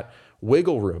have that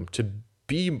wiggle room, to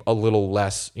be a little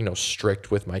less,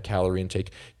 strict with my calorie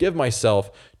intake, give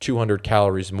myself 200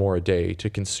 calories more a day to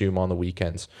consume on the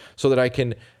weekends so that I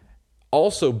can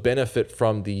also benefit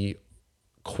from the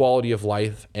quality of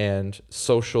life and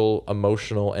social,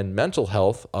 emotional, and mental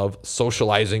health of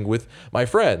socializing with my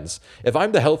friends. If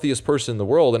I'm the healthiest person in the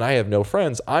world and I have no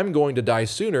friends, I'm going to die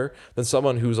sooner than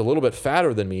someone who's a little bit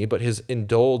fatter than me but has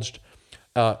indulged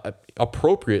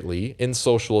appropriately in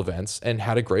social events and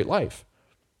had a great life.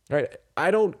 Right? I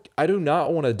do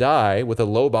not want to die with a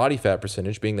low body fat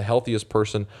percentage, being the healthiest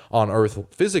person on earth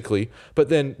physically, but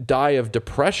then die of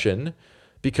depression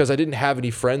because I didn't have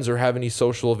any friends or have any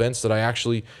social events that I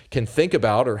actually can think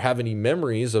about or have any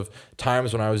memories of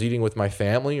times when I was eating with my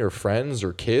family or friends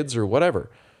or kids or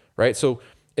whatever. Right? So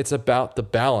it's about the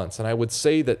balance. And I would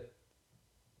say that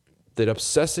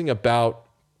obsessing about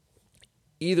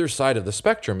either side of the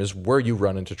spectrum is where you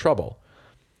run into trouble.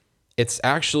 It's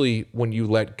actually when you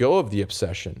let go of the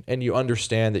obsession and you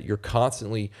understand that you're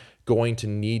constantly going to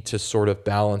need to sort of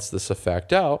balance this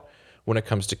effect out when it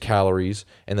comes to calories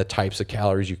and the types of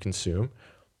calories you consume.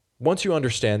 Once you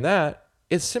understand that,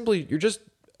 it's simply,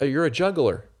 you're a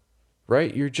juggler,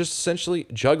 right? You're just essentially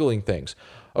juggling things.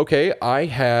 Okay, I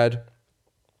had,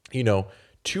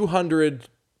 200,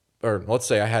 or let's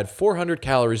say I had 400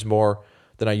 calories more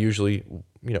than I usually,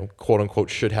 quote unquote,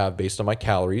 should have based on my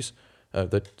calories.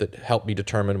 That help me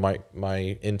determine my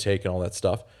intake and all that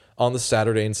stuff on the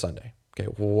Saturday and Sunday.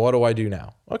 Okay, well, what do I do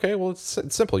now? Okay, well, it's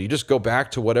simple. You just go back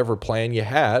to whatever plan you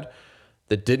had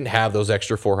that didn't have those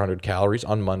extra 400 calories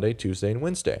on Monday, Tuesday, and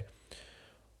Wednesday.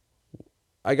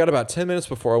 I got about 10 minutes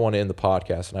before I want to end the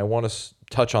podcast, and I want to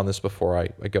touch on this before I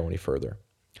go any further.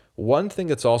 One thing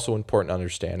that's also important to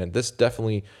understand, and this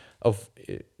definitely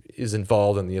is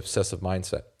involved in the obsessive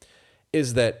mindset,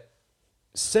 is that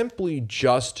simply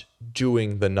just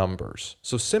doing the numbers,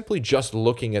 so simply just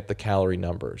looking at the calorie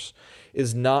numbers,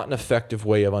 is not an effective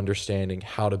way of understanding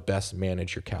how to best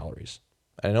manage your calories.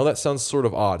 I know that sounds sort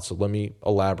of odd, so let me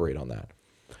elaborate on that.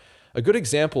 A good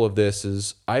example of this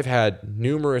is I've had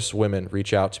numerous women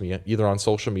reach out to me either on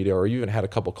social media or even had a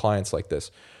couple clients like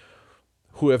this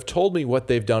who have told me what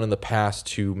they've done in the past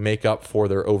to make up for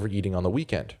their overeating on the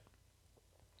weekend.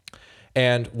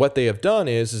 And what they have done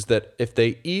is that if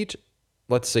they eat,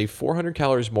 let's say 400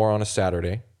 calories more on a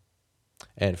Saturday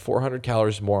and 400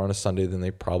 calories more on a Sunday than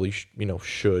they probably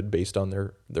should based on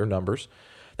their numbers,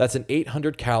 that's an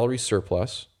 800 calorie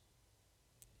surplus,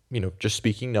 just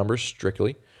speaking numbers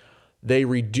strictly. They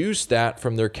reduce that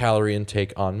from their calorie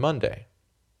intake on Monday.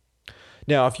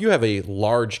 Now, if you have a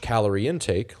large calorie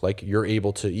intake, like you're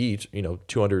able to eat,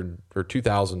 200 or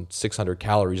 2,600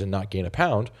 calories and not gain a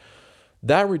pound,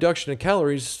 that reduction in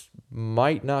calories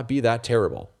might not be that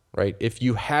terrible, right? If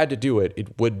you had to do it,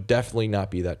 it would definitely not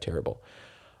be that terrible.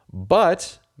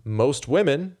 But most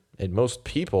women and most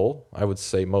people, I would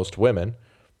say most women,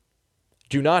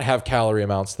 do not have calorie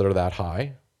amounts that are that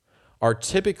high, are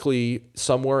typically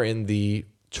somewhere in the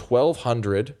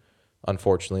 1,200,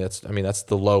 unfortunately, that's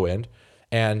the low end,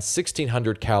 and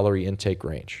 1,600 calorie intake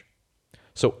range.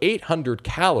 So 800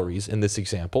 calories in this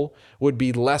example would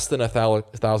be less than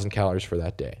 1,000 calories for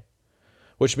that day,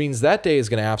 which means that day is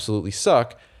going to absolutely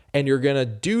suck, and you're going to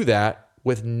do that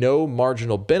with no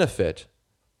marginal benefit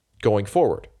going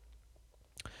forward.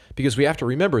 Because we have to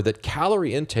remember that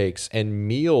calorie intakes and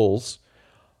meals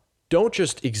don't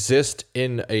just exist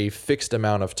in a fixed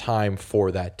amount of time for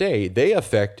that day. They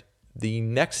affect the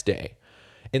next day.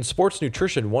 In sports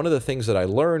nutrition, one of the things that I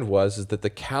learned is that the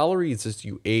calories that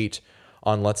you ate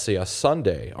on, let's say, a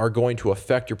Sunday are going to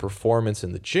affect your performance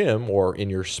in the gym or in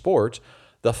your sport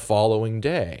the following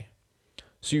day.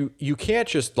 So you can't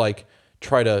just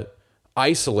try to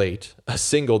isolate a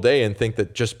single day and think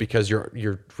that just because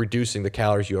you're reducing the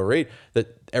calories you already ate,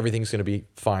 that everything's going to be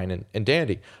fine and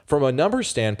dandy. From a numbers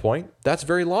standpoint, that's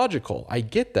very logical. I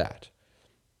get that.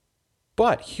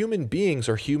 But human beings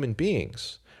are human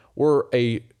beings. We're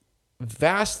a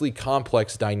vastly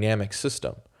complex dynamic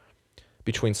system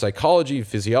between psychology,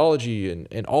 physiology,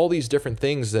 and all these different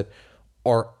things that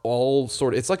are all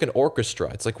it's like an orchestra.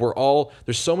 It's like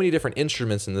there's so many different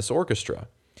instruments in this orchestra.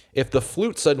 If the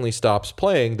flute suddenly stops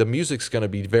playing, the music's going to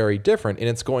be very different, and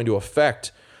it's going to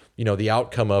affect, the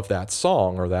outcome of that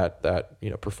song or that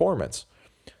performance.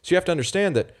 So you have to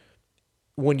understand that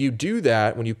when you do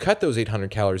that, when you cut those 800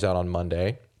 calories out on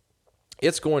Monday,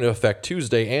 it's going to affect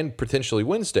Tuesday and potentially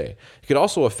Wednesday. It could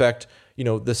also affect,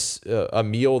 a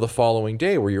meal the following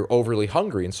day where you're overly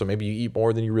hungry, and so maybe you eat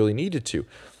more than you really needed to.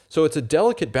 So it's a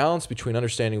delicate balance between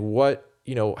understanding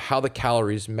how the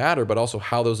calories matter, but also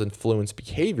how those influence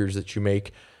behaviors that you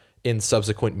make in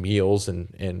subsequent meals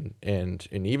and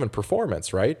even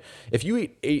performance, right? If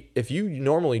you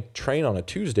normally train on a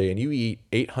Tuesday and you eat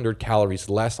 800 calories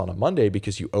less on a Monday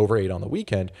because you overate on the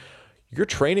weekend, your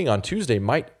training on Tuesday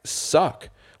might suck,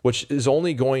 which is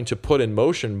only going to put in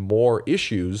motion more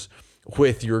issues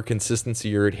with your consistency,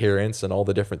 your adherence, and all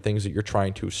the different things that you're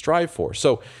trying to strive for.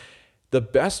 So the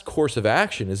best course of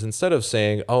action is, instead of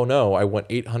saying, oh no, I went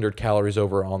 800 calories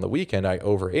over on the weekend, I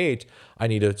overate, I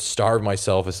need to starve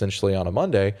myself essentially on a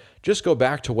Monday, just go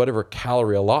back to whatever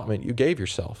calorie allotment you gave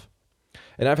yourself.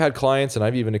 And I've had clients, and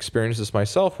I've even experienced this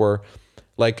myself, where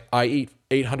I eat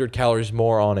 800 calories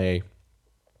more on a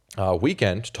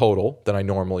weekend total than I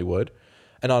normally would.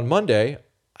 And on Monday,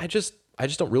 I just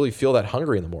don't really feel that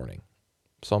hungry in the morning.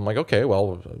 So I'm like, okay,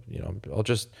 well,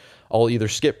 I'll either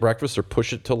skip breakfast or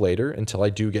push it till later until I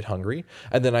do get hungry.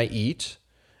 And then I eat.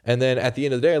 And then at the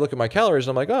end of the day, I look at my calories and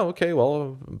I'm like, oh, okay,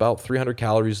 well, about 300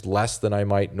 calories less than I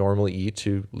might normally eat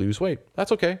to lose weight.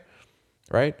 That's okay,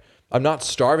 right? I'm not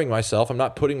starving myself. I'm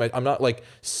not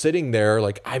sitting there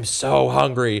like I'm so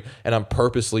hungry and I'm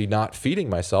purposely not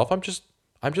feeding myself. I'm just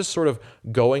sort of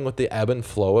going with the ebb and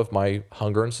flow of my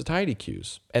hunger and satiety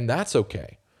cues. And that's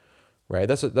okay. Right.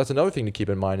 That's another thing to keep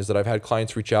in mind, is that I've had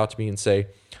clients reach out to me and say,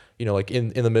 in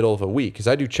the middle of a week, because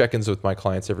I do check-ins with my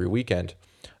clients every weekend.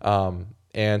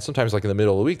 And sometimes in the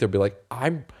middle of the week, they'll be like,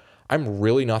 I'm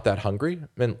really not that hungry.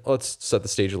 And let's set the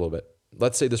stage a little bit.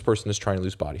 Let's say this person is trying to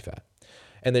lose body fat,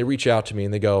 and they reach out to me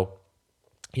and they go,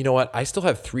 you know what? I still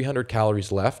have 300 calories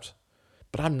left,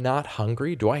 but I'm not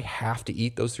hungry. Do I have to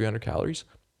eat those 300 calories?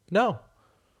 No.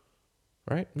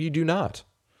 Right? You do not.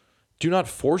 Do not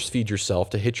force feed yourself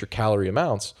to hit your calorie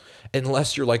amounts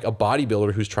unless you're like a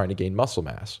bodybuilder who's trying to gain muscle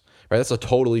mass, right? That's a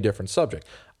totally different subject.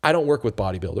 I don't work with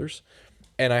bodybuilders,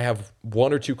 and I have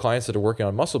one or two clients that are working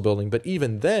on muscle building, but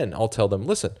even then I'll tell them,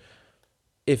 listen,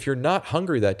 if you're not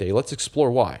hungry that day, let's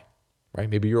explore why, right?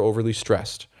 Maybe you're overly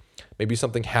stressed. Maybe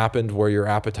something happened where your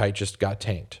appetite just got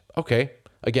tanked. Okay,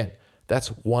 again, that's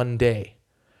one day.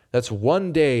 That's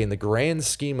one day in the grand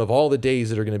scheme of all the days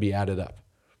that are going to be added up.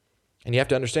 And you have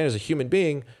to understand, as a human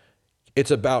being,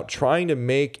 it's about trying to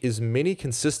make as many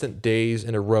consistent days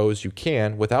in a row as you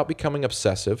can without becoming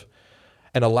obsessive,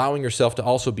 and allowing yourself to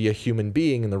also be a human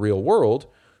being in the real world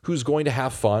who's going to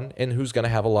have fun and who's going to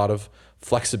have a lot of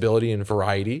flexibility and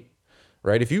variety,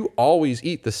 right? If you always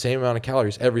eat the same amount of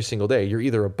calories every single day, you're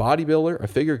either a bodybuilder, a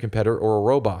figure competitor, or a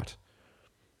robot,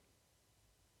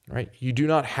 right? You do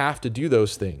not have to do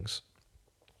those things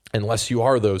unless you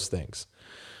are those things.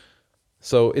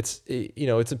 So it's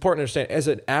important to understand, as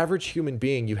an average human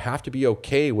being, you have to be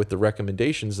okay with the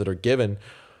recommendations that are given.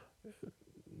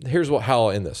 Here's how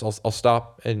I'll end this. I'll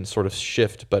stop and sort of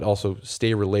shift, but also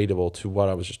stay relatable to what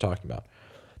I was just talking about.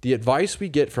 The advice we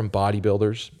get from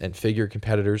bodybuilders and figure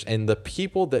competitors and the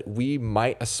people that we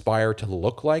might aspire to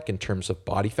look like in terms of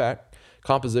body fat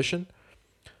composition,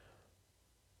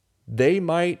 they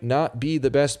might not be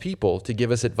the best people to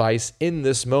give us advice in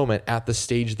this moment at the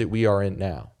stage that we are in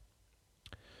now.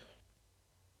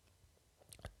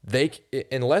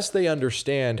 Unless they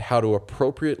understand how to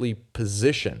appropriately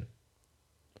position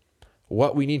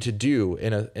what we need to do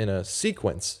in a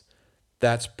sequence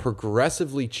that's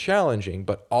progressively challenging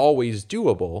but always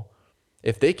doable,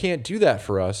 if they can't do that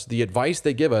for us, the advice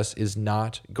they give us is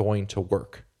not going to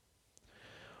work.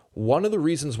 One of the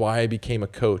reasons why I became a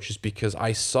coach is because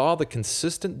I saw the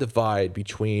consistent divide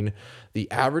between the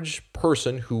average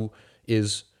person who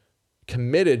is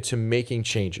committed to making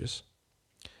changes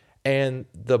and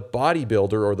the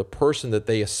bodybuilder or the person that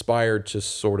they aspired to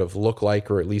sort of look like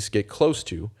or at least get close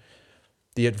to,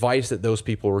 the advice that those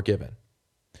people were given.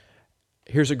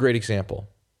 Here's a great example.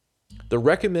 The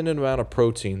recommended amount of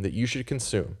protein that you should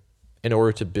consume in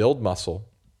order to build muscle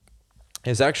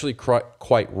is actually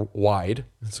quite wide.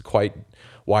 It's a quite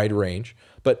wide range,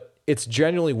 but it's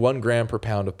generally 1 gram per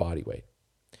pound of body weight.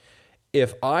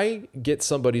 If I get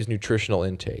somebody's nutritional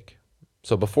intake,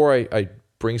 so before I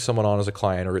bring someone on as a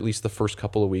client, or at least the first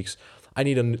couple of weeks, I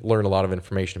need to learn a lot of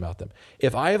information about them.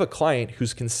 If I have a client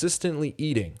who's consistently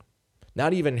eating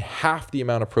not even half the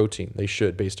amount of protein they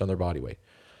should based on their body weight,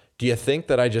 do you think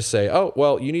that I just say, oh,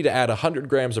 well, you need to add 100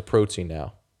 grams of protein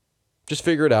now? Just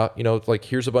figure it out. Like,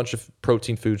 here's a bunch of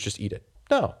protein foods, just eat it.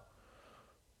 No.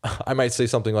 I might say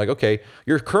something like, okay,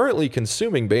 you're currently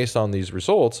consuming, based on these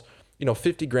results,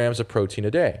 50 grams of protein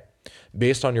a day.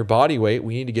 Based on your body weight,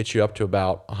 we need to get you up to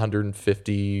about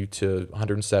 150 to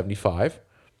 175.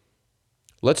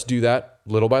 Let's do that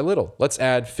little by little. Let's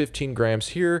add 15 grams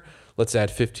here. Let's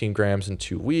add 15 grams in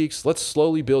 2 weeks. Let's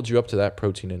slowly build you up to that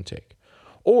protein intake.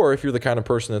 Or if you're the kind of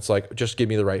person that's like, just give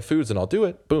me the right foods and I'll do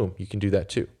it, boom, you can do that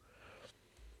too.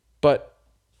 But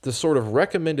the sort of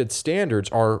recommended standards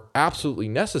are absolutely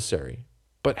necessary,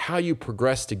 but how you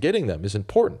progress to getting them is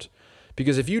important.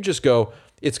 Because if you just go,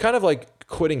 it's kind of like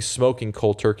quitting smoking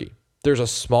cold turkey. There's a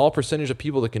small percentage of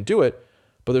people that can do it,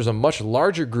 but there's a much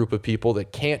larger group of people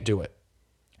that can't do it.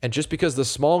 And just because the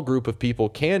small group of people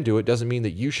can do it doesn't mean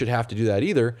that you should have to do that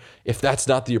either, if that's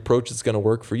not the approach that's going to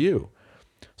work for you.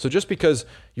 So just because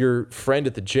your friend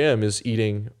at the gym is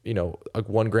eating,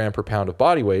 1 gram per pound of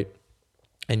body weight,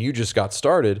 and you just got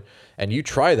started and you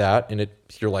try that and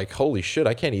you're like, holy shit,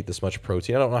 I can't eat this much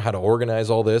protein. I don't know how to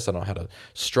organize all this. I don't know how to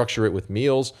structure it with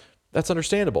meals. That's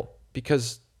understandable,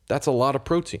 because that's a lot of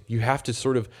protein. You have to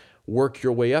sort of work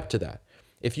your way up to that.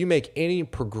 If you make any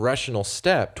progressional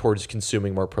step towards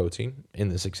consuming more protein, in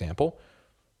this example,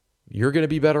 you're going to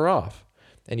be better off.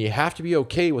 And you have to be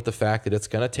okay with the fact that it's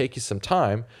going to take you some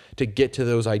time to get to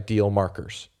those ideal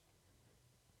markers.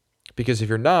 Because if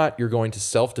you're not, you're going to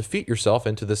self-defeat yourself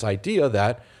into this idea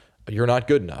that you're not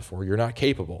good enough or you're not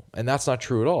capable. And that's not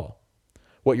true at all.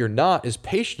 What you're not is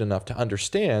patient enough to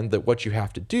understand that what you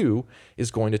have to do is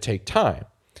going to take time.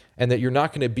 And that you're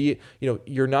not going to be,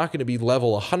 you're not going to be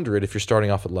level 100 if you're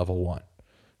starting off at level 1,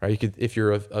 right? If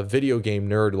you're a video game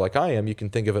nerd like I am, you can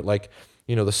think of it like,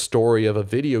 the story of a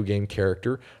video game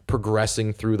character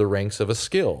progressing through the ranks of a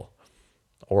skill,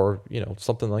 or,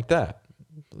 something like that.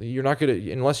 You're not going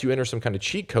to, unless you enter some kind of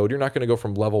cheat code, you're not going to go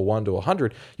from level 1 to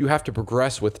 100. You have to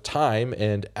progress with time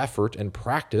and effort and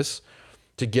practice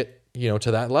to get,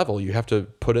 to that level. You have to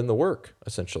put in the work,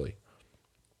 essentially.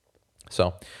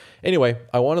 So anyway,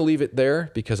 I want to leave it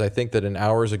there because I think that an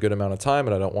hour is a good amount of time,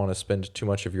 and I don't want to spend too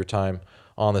much of your time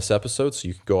on this episode, so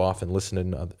you can go off and listen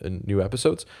in new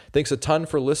episodes. Thanks a ton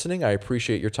for listening. I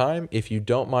appreciate your time. If you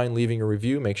don't mind leaving a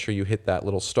review, make sure you hit that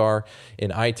little star in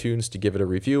iTunes to give it a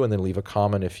review, and then leave a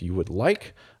comment if you would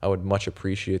like. I would much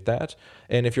appreciate that.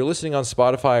 And if you're listening on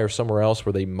Spotify or somewhere else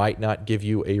where they might not give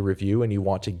you a review and you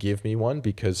want to give me one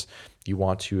because you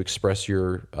want to express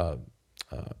your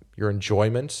your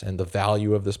enjoyment and the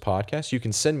value of this podcast, you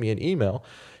can send me an email,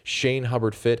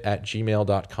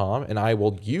 shanehubbardfit@gmail.com, and I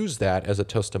will use that as a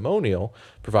testimonial,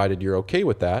 provided you're okay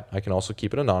with that. I can also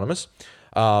keep it anonymous.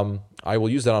 I will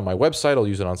use that on my website. I'll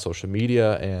use it on social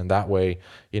media, and that way,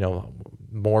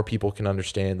 more people can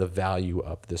understand the value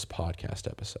of this podcast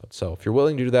episode. So if you're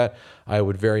willing to do that, I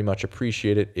would very much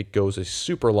appreciate it. It goes a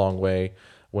super long way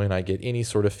when I get any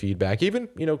sort of feedback, even,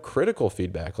 critical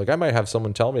feedback. Like I might have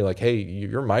someone tell me like, hey,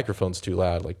 your microphone's too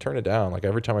loud. Like turn it down. Like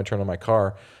every time I turn on my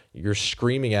car, you're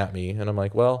screaming at me. And I'm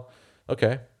like, well,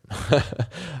 okay.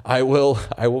 I will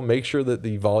make sure that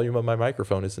the volume of my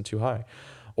microphone isn't too high.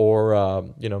 Or,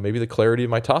 maybe the clarity of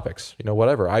my topics,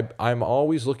 whatever. I'm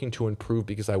always looking to improve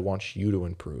because I want you to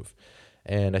improve.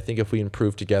 And I think if we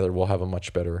improve together, we'll have a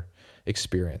much better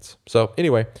experience. So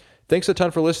anyway, thanks a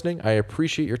ton for listening. I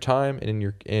appreciate your time and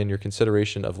your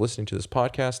consideration of listening to this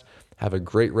podcast. Have a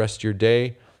great rest of your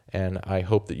day, and I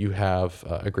hope that you have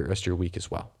a great rest of your week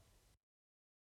as well.